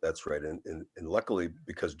 that's right. And luckily,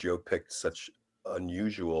 because Joe picked such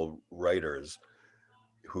unusual writers,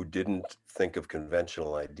 who didn't think of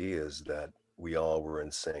conventional ideas, that we all were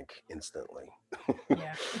in sync instantly.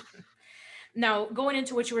 Yeah. Now, going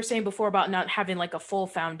into what you were saying before about not having like a full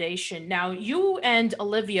foundation. Now, you and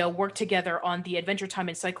Olivia worked together on the Adventure Time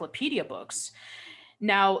encyclopedia books.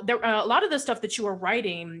 Now, there a lot of the stuff that you were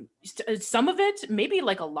writing, some of it, maybe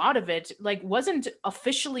like a lot of it, like wasn't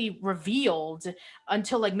officially revealed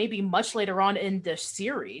until like maybe much later on in the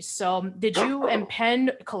series. So, did you and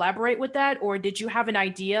Penn collaborate with that, or did you have an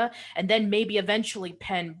idea and then maybe eventually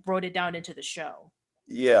Penn wrote it down into the show?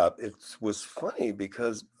 Yeah, it was funny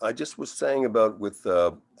because I just was saying about with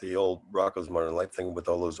the old Rocco's Modern Life thing with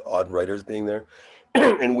all those odd writers being there,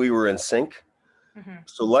 and we were in sync. Hmm.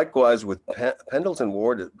 So likewise with Pendleton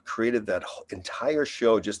Ward, it created that entire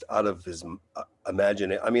show just out of his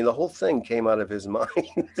imagination. I mean, the whole thing came out of his mind,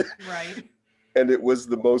 Right. and it was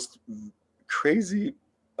the most crazy.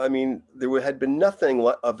 I mean, had been nothing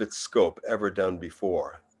of its scope ever done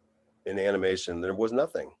before in animation. There was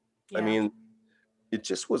nothing. I Yeah. mean, it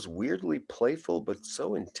just was weirdly playful, but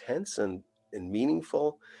so intense and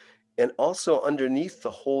meaningful. And also underneath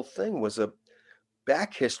the whole thing was a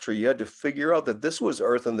back history. You had to figure out that this was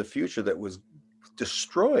Earth in the future that was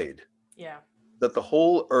destroyed, Yeah. that the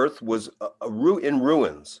whole Earth was in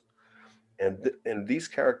ruins. And these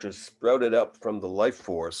characters sprouted up from the life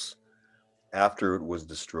force after it was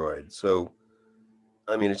destroyed. So,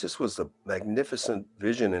 I mean, it just was a magnificent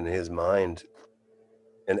vision in his mind.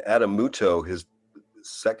 And Adam Muto, his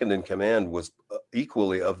second in command, was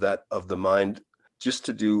equally of the mind, just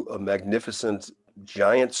to do a magnificent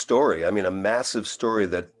giant story. I mean, a massive story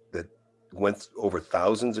that went over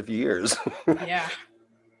thousands of years. Yeah.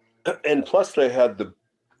 And plus they had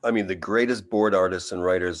the greatest board artists and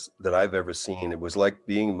writers that I've ever seen. It was like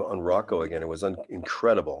being on Rocco again. It was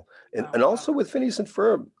incredible. And Oh, and wow. also with Phineas and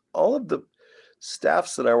Ferb, all of the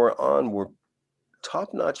staffs that I were on were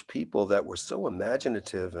top-notch people that were so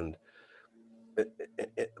imaginative. And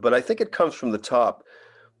but I think it comes from the top.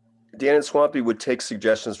 Dan and Swampy would take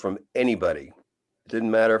suggestions from anybody. It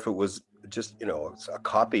didn't matter if it was just a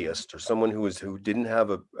copyist or someone who didn't have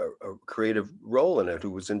a creative role in it,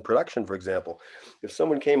 who was in production, for example. If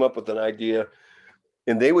someone came up with an idea,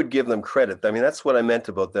 and they would give them credit. I mean, that's what I meant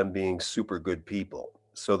about them being super good people.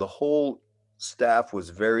 So the whole staff was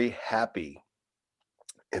very happy,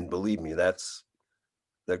 and believe me, that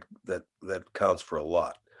counts for a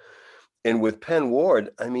lot. And with Penn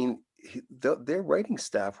Ward, I mean, their writing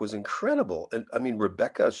staff was incredible. And I mean,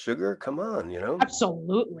 Rebecca Sugar, come on.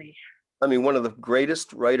 Absolutely. I mean, one of the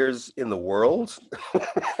greatest writers in the world.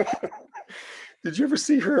 Did you ever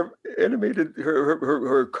see her animated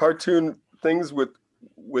her cartoon things with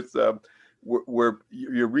where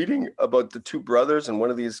you're reading about the two brothers and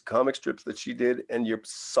one of these comic strips that she did, and you're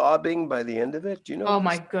sobbing by the end of it? Do you know Oh what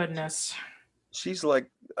my this? goodness. She's like,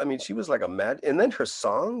 I mean, she was like a mad, and then her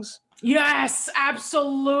songs. Yes,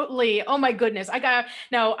 absolutely. Oh my goodness. I got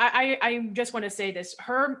now I just want to say this.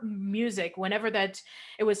 Her music, whenever that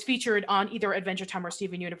it was featured on either Adventure Time or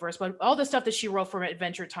Steven Universe, but all the stuff that she wrote from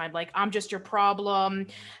Adventure Time, like I'm Just Your Problem,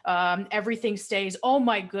 Everything Stays. Oh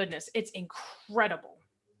my goodness. It's incredible.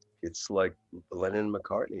 It's like Lennon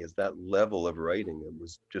McCartney is that level of writing. It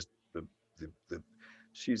was just the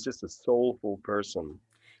she's just a soulful person.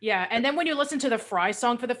 Yeah, and then when you listen to the Fry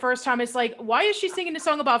song for the first time, it's like, why is she singing a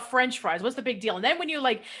song about French fries? What's the big deal? And then when you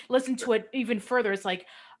like listen to it even further, it's like,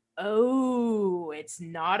 oh, it's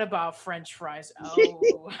not about French fries.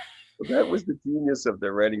 Oh, That was the genius of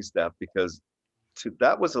their writing staff, because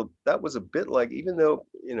that was a bit like, even though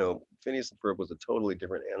Phineas and Ferb was a totally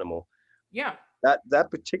different animal, yeah, that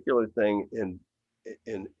particular thing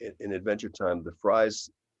in Adventure Time, the Fries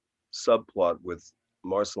subplot with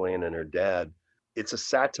Marceline and her dad, it's a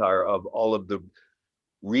satire of all of the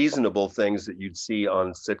reasonable things that you'd see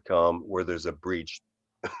on sitcom where there's a breach.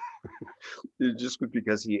 It just was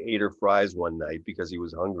because he ate her fries one night because he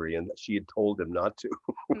was hungry and she had told him not to.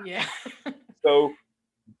 yeah, So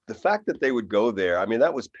the fact that they would go there, I mean,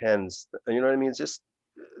 that was Penn's, you know what I mean? It's just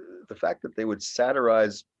the fact that they would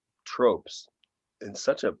satirize tropes in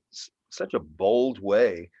such a bold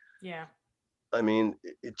way. yeah. I mean,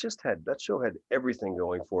 it just had, that show had everything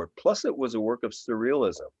going for it. Plus, it was a work of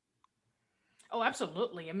surrealism. Oh,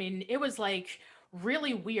 absolutely. I mean, it was like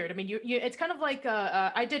really weird. I mean, it's kind of like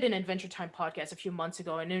I did an Adventure Time podcast a few months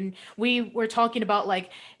ago, and then we were talking about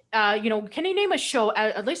like can you name a show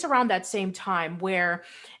at least around that same time where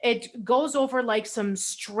it goes over like some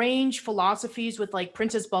strange philosophies with like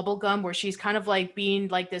Princess Bubblegum, where she's kind of like being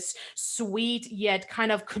like this sweet yet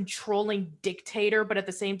kind of controlling dictator, but at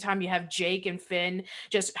the same time you have Jake and Finn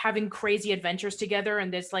just having crazy adventures together,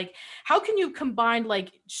 and this like how can you combine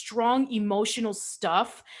like strong emotional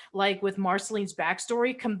stuff like with Marceline's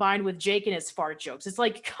backstory combined with Jake and his fart jokes? It's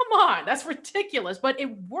like, come on, that's ridiculous, but it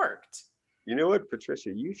worked. You know what,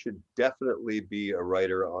 Patricia, you should definitely be a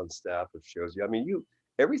writer on staff of shows. I mean,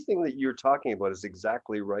 everything that you're talking about is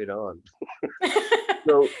exactly right on.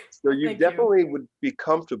 So you Thank you. definitely would be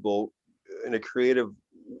comfortable in a creative.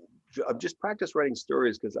 Just practice writing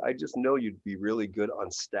stories because I just know you'd be really good on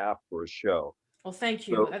staff for a show. Well, thank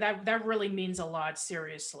you. So That really means a lot,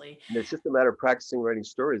 seriously. and it's just a matter of practicing writing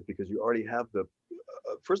stories because you already have the.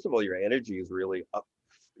 First of all, your energy is really up,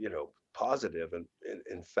 positive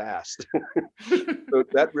and fast. So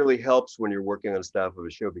that really helps when you're working on staff of a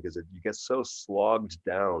show because you get so slogged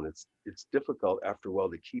down. It's difficult after a while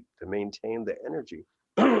to maintain the energy.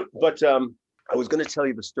 But I was going to tell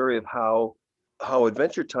you the story of how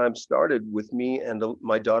Adventure Time started with me and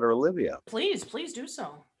my daughter Olivia. Please do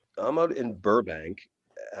so. I'm out in Burbank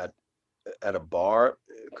at a bar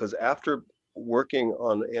because after working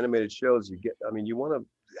on animated shows, you want to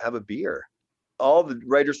have a beer. All the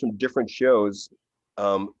writers from different shows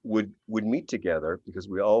would meet together because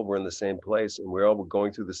we all were in the same place and we all were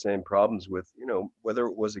going through the same problems with, whether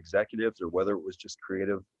it was executives or whether it was just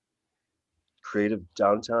creative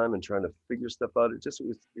downtime and trying to figure stuff out.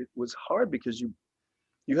 It was hard because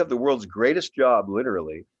you have the world's greatest job,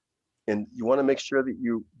 literally, and you want to make sure that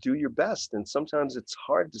you do your best. And sometimes it's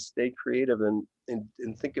hard to stay creative and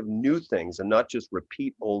think of new things and not just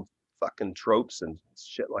repeat old fucking tropes and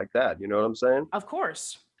shit like that. You know what I'm saying? Of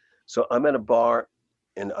course. So I'm at a bar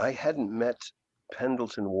and I hadn't met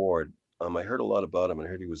Pendleton Ward. I heard a lot about him and I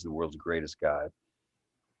heard he was the world's greatest guy.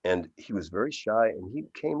 And he was very shy and he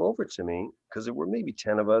came over to me because there were maybe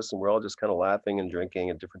 10 of us and we're all just kind of laughing and drinking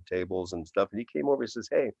at different tables and stuff. And he came over and says,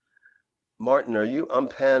 "Hey, Martin, I'm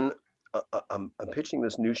Penn. I'm pitching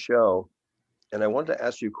this new show and I wanted to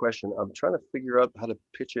ask you a question. I'm trying to figure out how to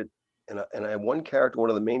pitch it. And I have one character, one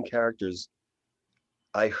of the main characters.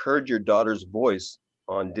 I heard your daughter's voice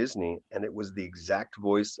on Disney and it was the exact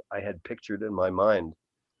voice I had pictured in my mind.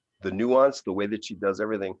 The nuance, the way that she does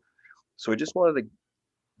everything. So I just wanted to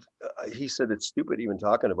he said it's stupid even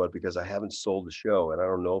talking about it because I haven't sold the show and I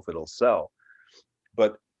don't know if it'll sell.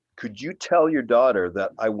 But could you tell your daughter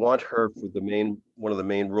that I want her for one of the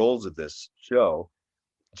main roles of this show,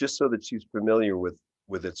 just so that she's familiar with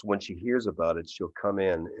it. When she hears about it, she'll come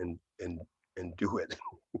in and do it."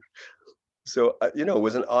 So it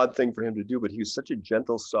was an odd thing for him to do, but he was such a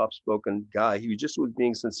gentle, soft-spoken guy. He just was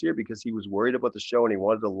being sincere because he was worried about the show and he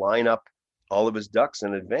wanted to line up all of his ducks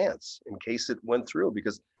in advance in case it went through,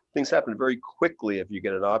 because things happen very quickly if you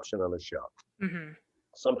get an option on a show. Hmm.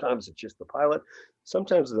 Sometimes it's just the pilot.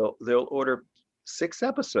 Sometimes they'll order 6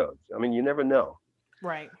 episodes. I mean, you never know.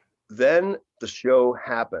 Right. Then the show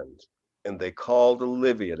happened and they called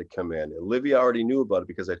Olivia to come in. Olivia already knew about it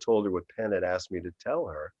because I told her what Penn had asked me to tell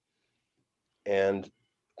her. And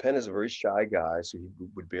Penn is a very shy guy, so he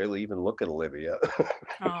would barely even look at Olivia.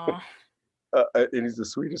 Oh. And he's the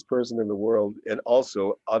sweetest person in the world, and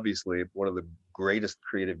also obviously one of the greatest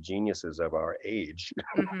creative geniuses of our age.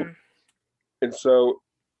 Hmm. And so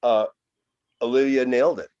Olivia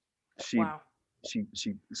nailed it. She Wow.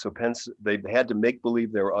 so Pence, they had to make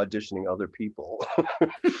believe they were auditioning other people,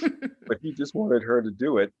 but he just wanted her to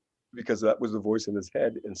do it because that was the voice in his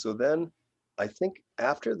head. And so then I think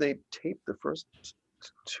after they taped the first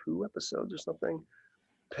 2 episodes or something,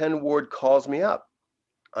 Penn Ward calls me up.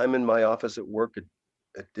 I'm in my office at work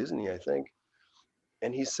at Disney, I think.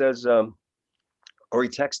 And he says, or he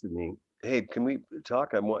texted me, "Hey, can we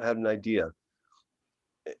talk? I have an idea."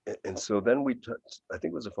 And so then I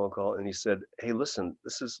think it was a phone call, and he said, "Hey, listen,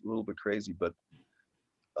 this is a little bit crazy, but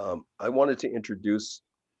I wanted to introduce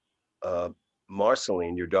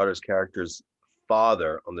Marceline, your daughter's character's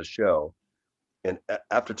father, on the show. And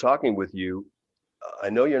after talking with you, I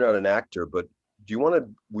know you're not an actor, but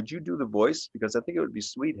would you do the voice? Because I think it would be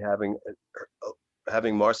sweet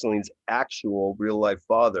having Marceline's actual real life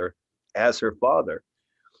father as her father."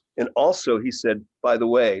 And also he said, "By the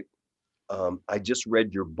way, I just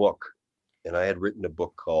read your book," and I had written a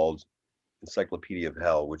book called Encyclopedia of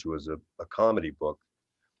Hell, which was a comedy book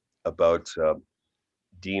about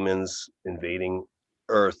demons invading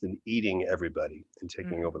Earth and eating everybody and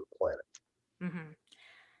taking over the planet. Hmm.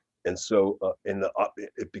 And so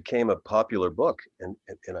it became a popular book, and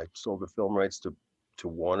I sold the film rights to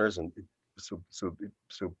Warner's, and it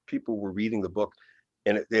so people were reading the book,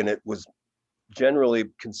 and it was generally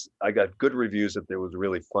I got good reviews that it was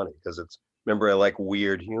really funny because remember, I like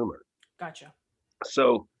weird humor. Gotcha.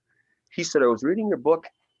 So he said, I was reading your book,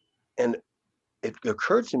 and it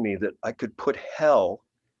occurred to me that I could put hell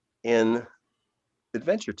in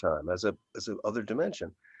Adventure Time as a other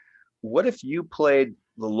dimension. What if you played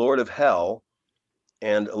the Lord of Hell,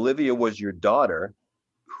 and Olivia was your daughter,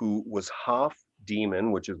 who was half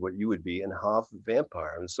demon, which is what you would be, and half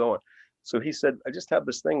vampire, and so on. So he said, I just have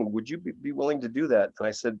this thing. Would you be willing to do that? And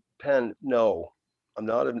I said, Penn, no, I'm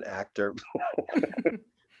not an actor.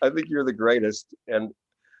 I think you're the greatest. And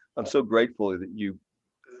I'm so grateful that you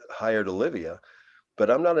hired Olivia, but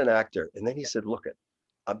I'm not an actor. And then he said, look,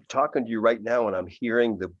 I'm talking to you right now, and I'm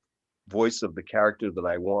hearing the voice of the character that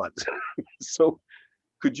I want. So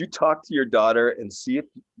could you talk to your daughter and see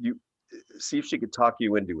if she could talk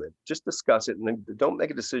you into it? Just discuss it, and then don't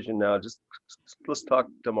make a decision now. Just let's talk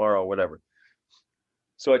tomorrow, whatever.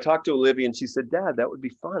 So I talked to Olivia, and she said, Dad, that would be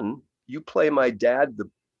fun. You play my dad,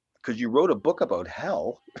 because you wrote a book about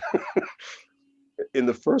hell in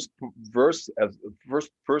the first verse, as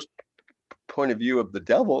first point of view of the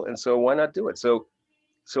devil. And so why not do it? So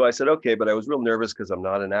I said, okay, but I was real nervous because I'm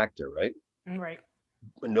not an actor, right? Right.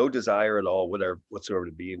 No desire at all, whatsoever,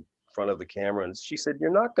 to be in front of the camera. And she said,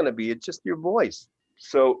 you're not going to be, it's just your voice.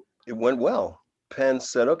 So it went well. Penn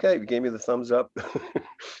said, okay, he gave me the thumbs up.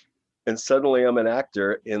 And suddenly I'm an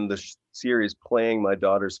actor in the series playing my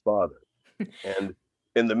daughter's father.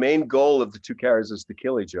 And the main goal of the two characters is to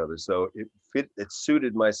kill each other. So it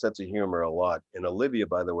suited my sense of humor a lot. And Olivia,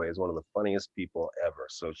 by the way, is one of the funniest people ever.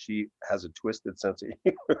 So she has a twisted sense of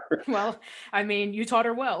humor. Well, I mean, you taught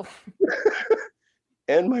her well.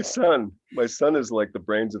 And my son is like the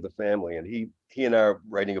brains of the family. And he and I are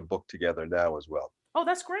writing a book together now as well. Oh,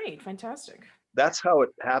 that's great. Fantastic. That's how it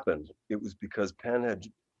happened. It was because Penn had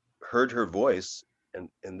heard her voice, and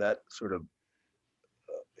that sort of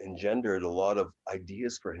engendered a lot of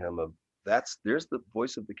ideas for him of there's the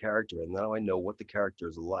voice of the character, and now I know what the character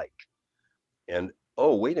is like. And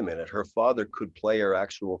oh, wait a minute, her father could play her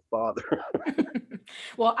actual father.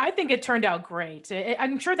 Well, I think it turned out great.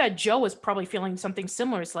 I'm sure that Joe was probably feeling something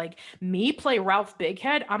similar. It's like, me play Ralph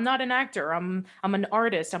Bighead. I'm not an actor. I'm an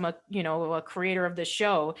artist. I'm a creator of the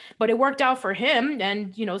show. But it worked out for him,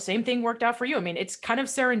 and same thing worked out for you. I mean, it's kind of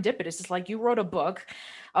serendipitous. It's like you wrote a book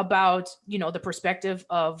about the perspective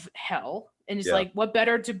of hell, and it's like, what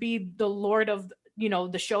better to be the Lord of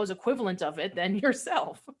the show's equivalent of it than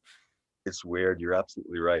yourself? It's weird. You're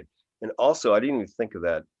absolutely right. And also, I didn't even think of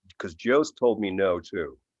that, because Joe's told me no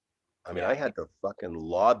too. I mean, I had to fucking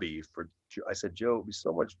lobby for. I said, Joe, it'd be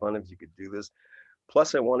so much fun if you could do this.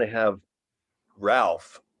 Plus, I want to have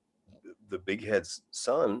Ralph, the big head's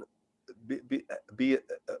son, be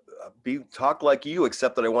talk like you,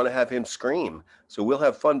 except that I want to have him scream. So we'll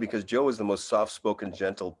have fun, because Joe is the most soft-spoken,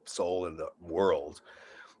 gentle soul in the world,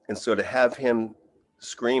 and so to have him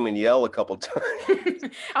scream and yell a couple times.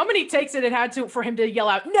 How many takes did it had for him to yell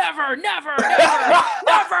out, never, never,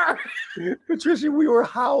 never, never? Patricia, we were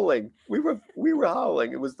howling. We were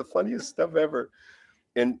howling. It was the funniest stuff ever.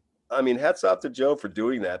 And I mean, hats off to Joe for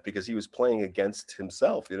doing that, because he was playing against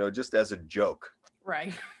himself, just as a joke.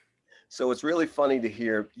 Right. So it's really funny to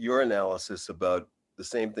hear your analysis about the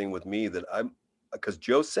same thing with me, because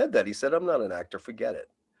Joe said that. He said, I'm not an actor, forget it.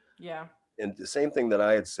 Yeah. And the same thing that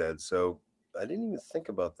I had said. So I didn't even think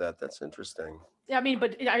about that. That's interesting. Yeah, I mean,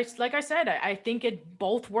 but like I said, I think it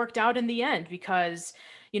both worked out in the end, because,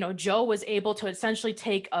 Joe was able to essentially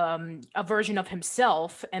take a version of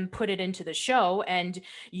himself and put it into the show. And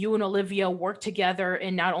you and Olivia worked together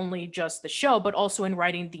in not only just the show, but also in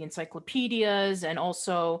writing the encyclopedias, and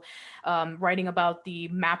also writing about the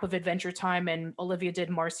map of Adventure Time. And Olivia did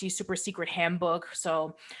Marcy's super secret handbook.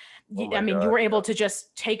 So I mean, you were able to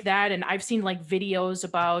just take that, and I've seen like videos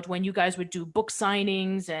about when you guys would do book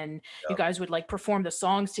signings, and you guys would like perform the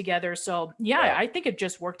songs together. So I think it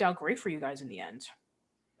just worked out great for you guys in the end.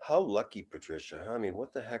 How lucky, Patricia. I mean,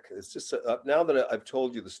 what the heck? It's just now that I've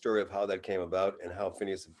told you the story of how that came about, and how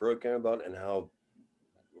Phineas and Ferb came about, and how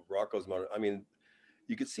Rocco's mother. I mean,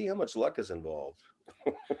 you could see how much luck is involved.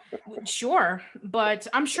 Sure, but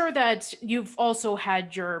I'm sure that you've also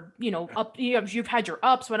had your, you've had your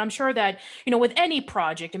ups, but I'm sure that, with any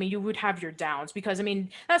project, I mean, you would have your downs, because, I mean,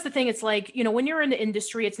 that's the thing. It's like, when you're in the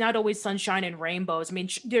industry, it's not always sunshine and rainbows. I mean,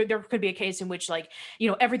 there could be a case in which, like,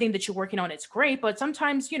 everything that you're working on, it's great, but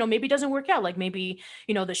sometimes, maybe it doesn't work out. Like maybe,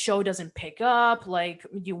 the show doesn't pick up like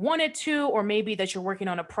you want it to, or maybe that you're working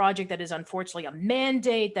on a project that is unfortunately a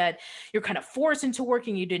mandate that you're kind of forced into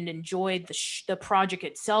working. You didn't enjoy the project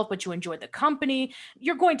itself, but you enjoyed the company,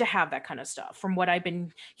 you're going to have that kind of stuff from what I've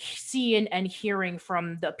been seeing and hearing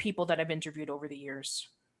from the people that I've interviewed over the years.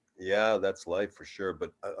 Yeah, that's life for sure.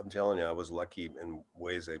 But I'm telling you, I was lucky in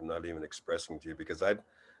ways I'm not even expressing to you because I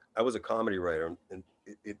was a comedy writer, and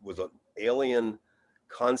it was an alien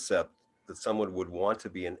concept that someone would want to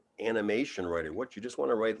be an animation writer. What, you just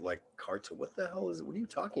want to write like cartoon? What the hell is it? What are you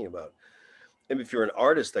talking about? And if you're an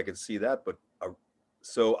artist, I could see that. But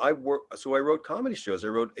so I wrote comedy shows. I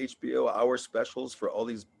wrote HBO hour specials for all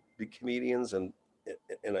these big comedians, and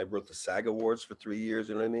I wrote the SAG Awards for 3 years.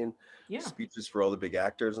 You know what I mean? Yeah. Speeches for all the big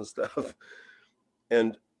actors and stuff.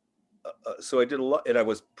 And so I did a lot, and I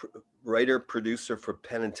was writer producer for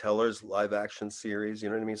Penn and Teller's live action series. You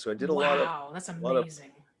know what I mean? So I did a Wow, that's lot of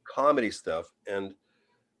amazing. comedy stuff, and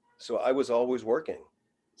so I was always working.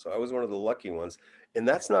 So I was one of the lucky ones, and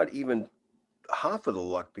that's not even half of the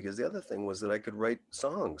luck, because the other thing was that I could write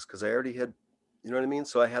songs because I already had, you know what I mean?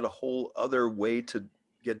 So I had a whole other way to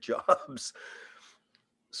get jobs.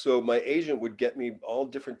 So my agent would get me all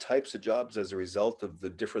different types of jobs as a result of the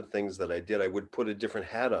different things that I did. I would put a different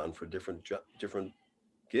hat on for different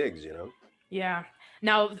gigs, you know? Yeah.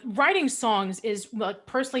 Now, writing songs is, like,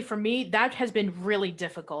 personally for me, that has been really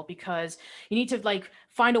difficult because you need to like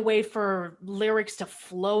find a way for lyrics to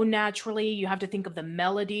flow naturally. You have to think of the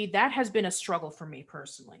melody. That has been a struggle for me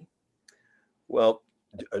personally. Well,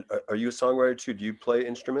 are you a songwriter too? Do you play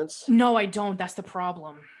instruments? No, I don't. That's the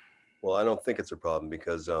problem. Well, I don't think it's a problem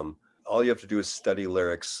because all you have to do is study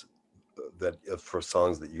lyrics for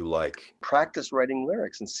songs that you like. Practice writing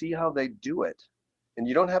lyrics and see how they do it. And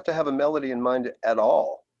you don't have to have a melody in mind at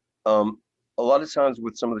all. A lot of times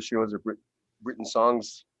with some of the shows I've written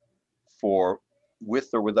songs for, with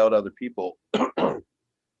or without other people,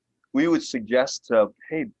 we would suggest,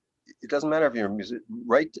 hey, it doesn't matter if you're a music,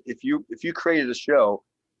 write, if you created a show,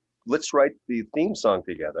 let's write the theme song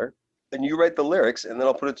together, and you write the lyrics, and then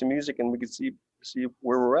I'll put it to music, and we can see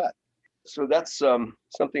where we're at. So that's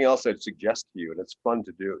something else I'd suggest to you, and it's fun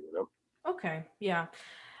to do, you know? Okay. Yeah.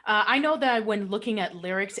 I know that when looking at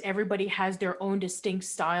lyrics, everybody has their own distinct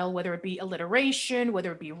style, whether it be alliteration,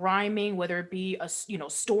 whether it be rhyming, whether it be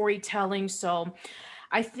storytelling. So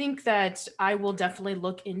I think that I will definitely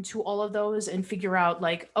look into all of those and figure out,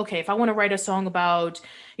 like, okay, if I want to write a song about,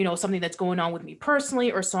 something that's going on with me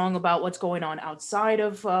personally, or a song about what's going on outside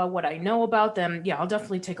of what I know about them, yeah, I'll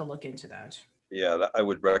definitely take a look into that. Yeah, I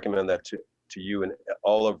would recommend that to you and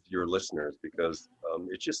all of your listeners, because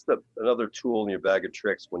it's just another tool in your bag of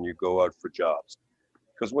tricks when you go out for jobs.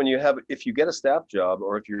 Because if you get a staff job,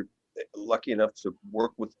 or if you're lucky enough to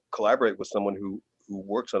collaborate with someone who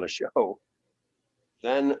works on a show,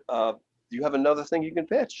 then you have another thing you can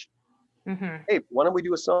pitch. Mm-hmm. Hey, why don't we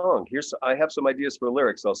do a song? I have some ideas for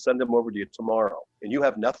lyrics. I'll send them over to you tomorrow. And you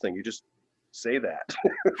have nothing. You just say that.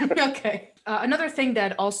 Okay. Another thing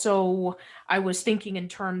that also I was thinking in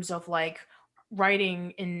terms of like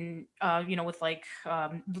writing in, with like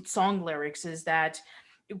song lyrics, is that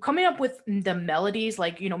coming up with the melodies,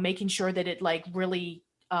 like, making sure that it like really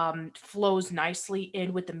flows nicely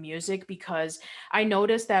in with the music, because I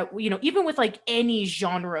noticed that, even with like any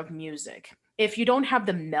genre of music, if you don't have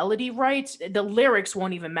the melody right, the lyrics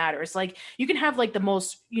won't even matter. It's like you can have like the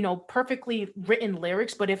most, perfectly written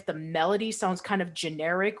lyrics, but if the melody sounds kind of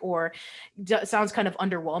generic or sounds kind of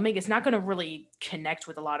underwhelming, it's not going to really connect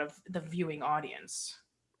with a lot of the viewing audience.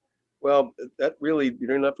 Well, that really, you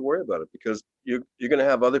don't have to worry about it, because you're going to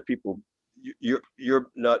have other people. You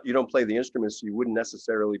don't play the instruments, so you wouldn't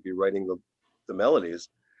necessarily be writing the melodies.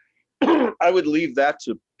 I would leave that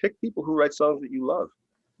to pick people who write songs that you love.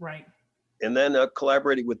 Right. And then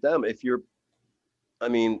collaborating with them.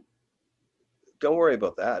 Don't worry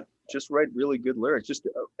about that. Just write really good lyrics. Just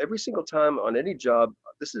every single time on any job.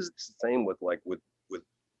 This is the same with like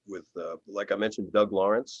I mentioned, Doug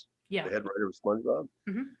Lawrence, Yeah. the head writer of SpongeBob.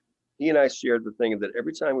 Mm-hmm. He and I shared the thing that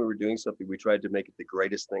every time we were doing something, we tried to make it the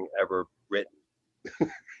greatest thing ever written.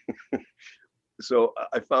 So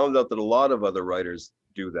I found out that a lot of other writers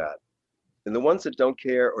do that. And the ones that don't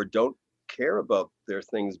care about their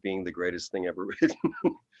things being the greatest thing ever written,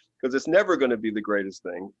 because it's never going to be the greatest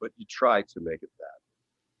thing, but you try to make it that.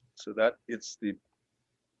 So that it's the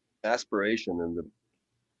aspiration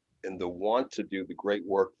and the want to do the great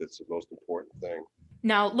work that's the most important thing.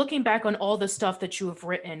 Now, looking back on all the stuff that you have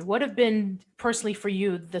written, what have been personally for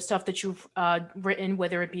you the stuff that you've written,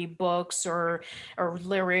 whether it be books or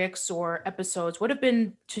lyrics or episodes, what have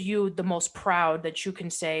been to you the most proud that you can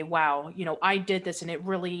say, wow, I did this and it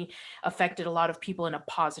really affected a lot of people in a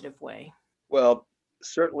positive way? Well,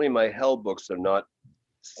 certainly my hell books are not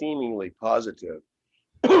seemingly positive,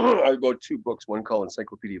 I wrote 2 books, one called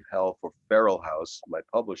Encyclopedia of Hell for Feral House, my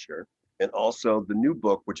publisher, and also the new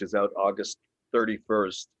book, which is out August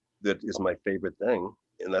 31st, that is my favorite thing.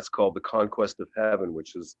 And that's called The Conquest of Heaven,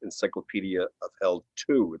 which is Encyclopedia of Hell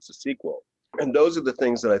 2. It's a sequel. And those are the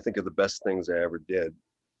things that I think are the best things I ever did.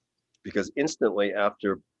 Because instantly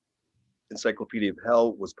after Encyclopedia of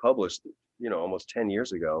Hell was published, almost 10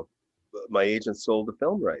 years ago, my agent sold the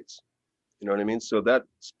film rights. You know what I mean? So that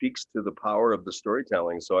speaks to the power of the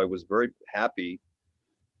storytelling. So I was very happy.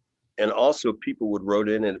 And also people would wrote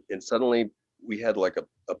in and suddenly we had like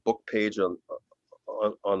a book page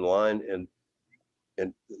online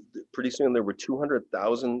and pretty soon there were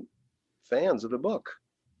 200,000 fans of the book.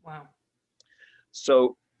 Wow.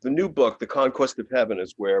 So the new book, The Conquest of Heaven,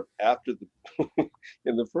 is where after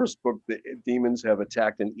in the first book, the demons have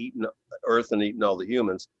attacked and eaten Earth and eaten all the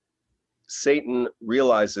humans. Satan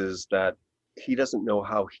realizes that he doesn't know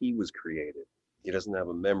how he was created. He doesn't have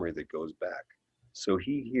a memory that goes back. So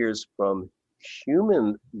he hears from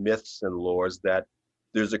human myths and lores that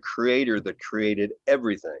there's a creator that created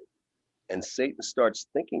everything. And Satan starts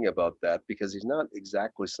thinking about that because he's not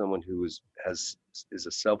exactly someone who is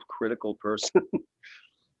a self-critical person.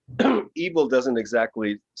 Evil doesn't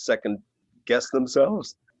exactly second guess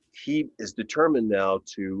themselves. He is determined now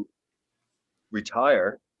to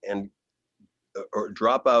retire and or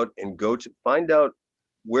drop out and go to find out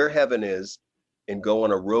where heaven is and go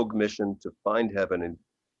on a rogue mission to find heaven and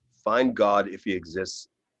find God if he exists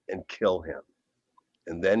and kill him.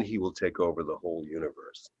 And then he will take over the whole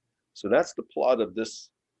universe. So that's the plot of this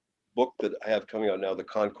book that I have coming out now, The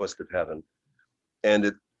Conquest of Heaven.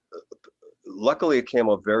 And luckily it came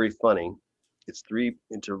out very funny. It's 3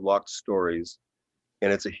 interlocked stories,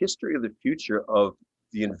 and it's a history of the future of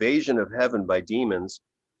the invasion of heaven by demons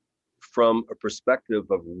from a perspective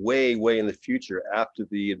of way, way in the future after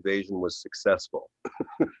the invasion was successful.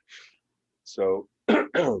 So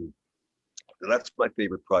that's my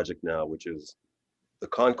favorite project now, which is The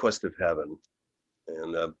Conquest of Heaven.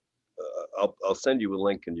 And I'll send you a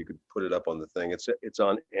link and you could put it up on the thing. It's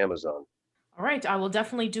on Amazon. All right, I will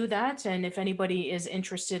definitely do that. And if anybody is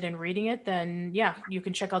interested in reading it, then yeah, you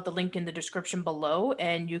can check out the link in the description below,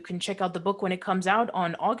 and you can check out the book when it comes out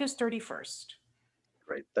on August 31st.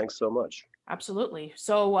 Great. Thanks so much. Absolutely.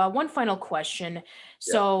 So, one final question. Yeah.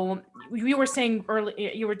 So, you were saying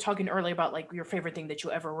early, you were talking earlier about like your favorite thing that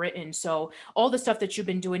you ever written. So, all the stuff that you've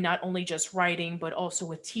been doing, not only just writing, but also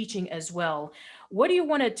with teaching as well. What do you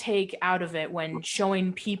want to take out of it when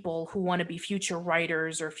showing people who want to be future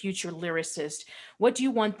writers or future lyricists? What do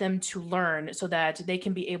you want them to learn so that they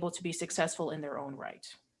can be able to be successful in their own right?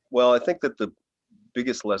 Well, I think that the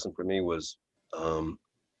biggest lesson for me was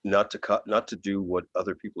not to do what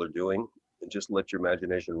other people are doing and just let your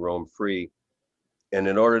imagination roam free. And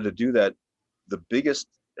in order to do that, the biggest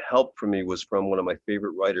help for me was from one of my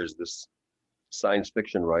favorite writers, this science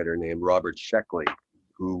fiction writer named Robert Sheckley,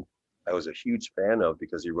 who I was a huge fan of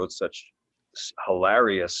because he wrote such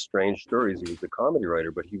hilarious, strange stories. He was a comedy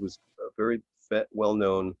writer, but he was a very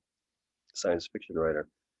well-known science fiction writer.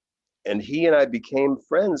 And he and I became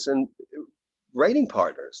friends and writing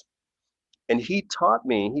partners. And he taught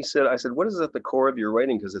me, I said, what is at the core of your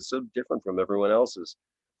writing? Because it's so different from everyone else's.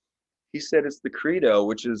 He said, it's the credo,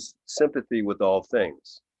 which is sympathy with all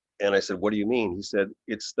things. And I said, what do you mean? He said,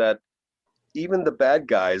 it's that even the bad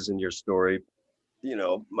guys in your story,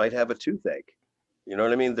 might have a toothache. You know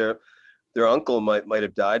what I mean? Their uncle might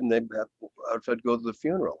have died and they'd have to go to the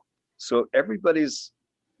funeral. So everybody's,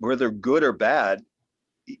 whether good or bad,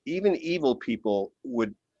 even evil people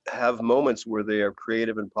would have moments where they are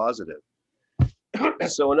creative and positive.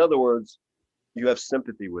 So in other words, you have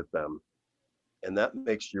sympathy with them, and that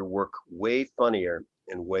makes your work way funnier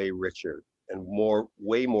and way richer and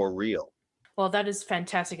way more real. Well, that is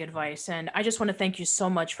fantastic advice. And I just want to thank you so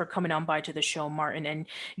much for coming on by to the show, Martin, and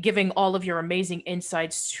giving all of your amazing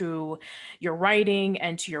insights to your writing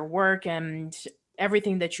and to your work and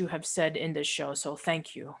everything that you have said in this show. So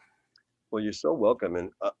thank you. Well, you're so welcome.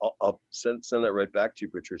 And I'll send that right back to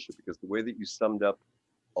you, Patricia, because the way that you summed up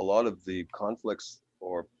a lot of the conflicts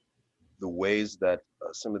or the ways that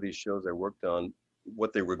some of these shows I worked on,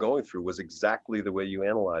 what they were going through was exactly the way you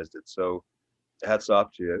analyzed it. So hats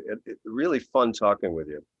off to you. It really fun talking with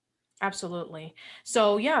you. Absolutely.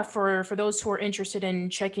 So yeah, for those who are interested in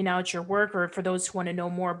checking out your work, or for those who want to know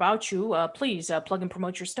more about you, please plug and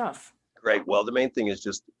promote your stuff. Great. Well, the main thing is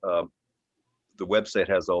just the website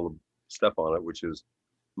has all the stuff on it, which is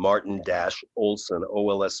Martin-Olson,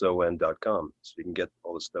 OLSON.com. So you can get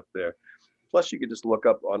all the stuff there. Plus, you can just look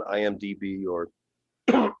up on IMDb or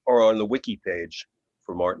on the wiki page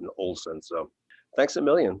for Martin Olson. So Thanks a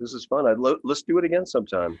million. This is fun. Let's do it again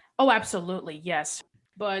sometime. Oh, absolutely. Yes.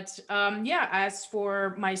 But yeah, as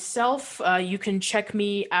for myself, you can check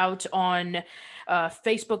me out on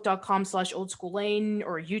facebook.com/oldschoollane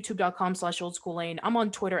or youtube.com/oldschoollane. I'm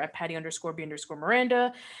on Twitter at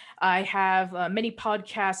Patty_B_Miranda. I have many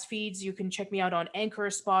podcast feeds. You can check me out on Anchor,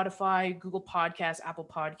 Spotify, Google Podcasts, Apple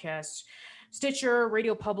Podcasts, Stitcher,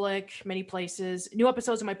 Radio Public, many places. New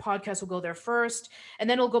episodes of my podcast will go there first, and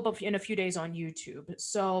then it'll go up in a few days on YouTube.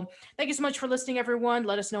 So thank you so much for listening, everyone.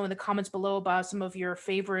 Let us know in the comments below about some of your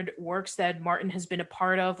favorite works that Martin has been a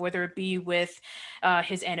part of, whether it be with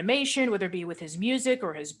his animation, whether it be with his music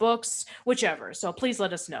or his books, whichever. So please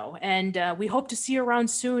let us know. And we hope to see you around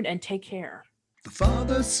soon, and take care. The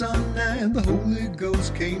Father, Son, and the Holy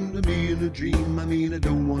Ghost came to me in a dream. I mean, I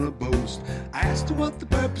don't want to boast. I asked them what the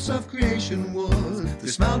purpose of creation was. They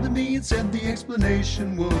smiled at me and said the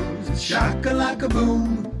explanation was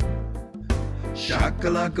shaka-laka-boom,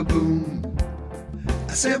 shaka-laka-boom.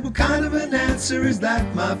 I said, what kind of an answer is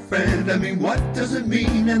that, my friend? I mean, what does it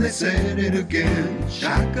mean? And they said it again.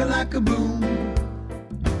 Shaka-laka-boom,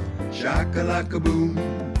 shaka-laka-boom.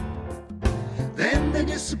 Then they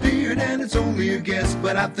disappeared and it's only a guess,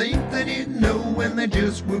 but I think they didn't know when they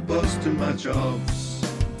just were busting my chops.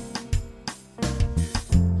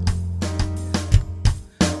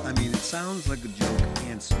 I mean, it sounds like a joke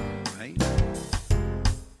answer, right?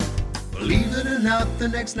 Believe it or not, the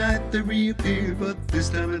next night they reappeared, but this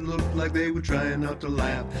time it looked like they were trying not to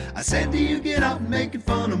laugh. I said, do you get out making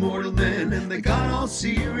fun of mortal men? And they got all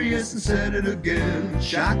serious and said it again.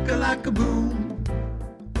 Shaka-laka-boom,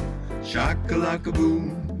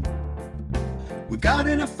 shaka-laka-boom. We got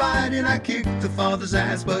in a fight and I kicked the father's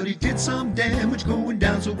ass, but he did some damage going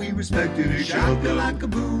down, so we respected each other.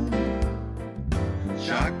 Shaka-laka-boom,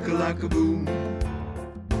 shaka-laka-boom.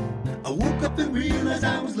 I woke up and realized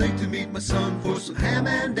I was late to meet my son for some ham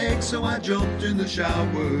and eggs, so I jumped in the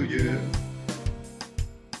shower, yeah.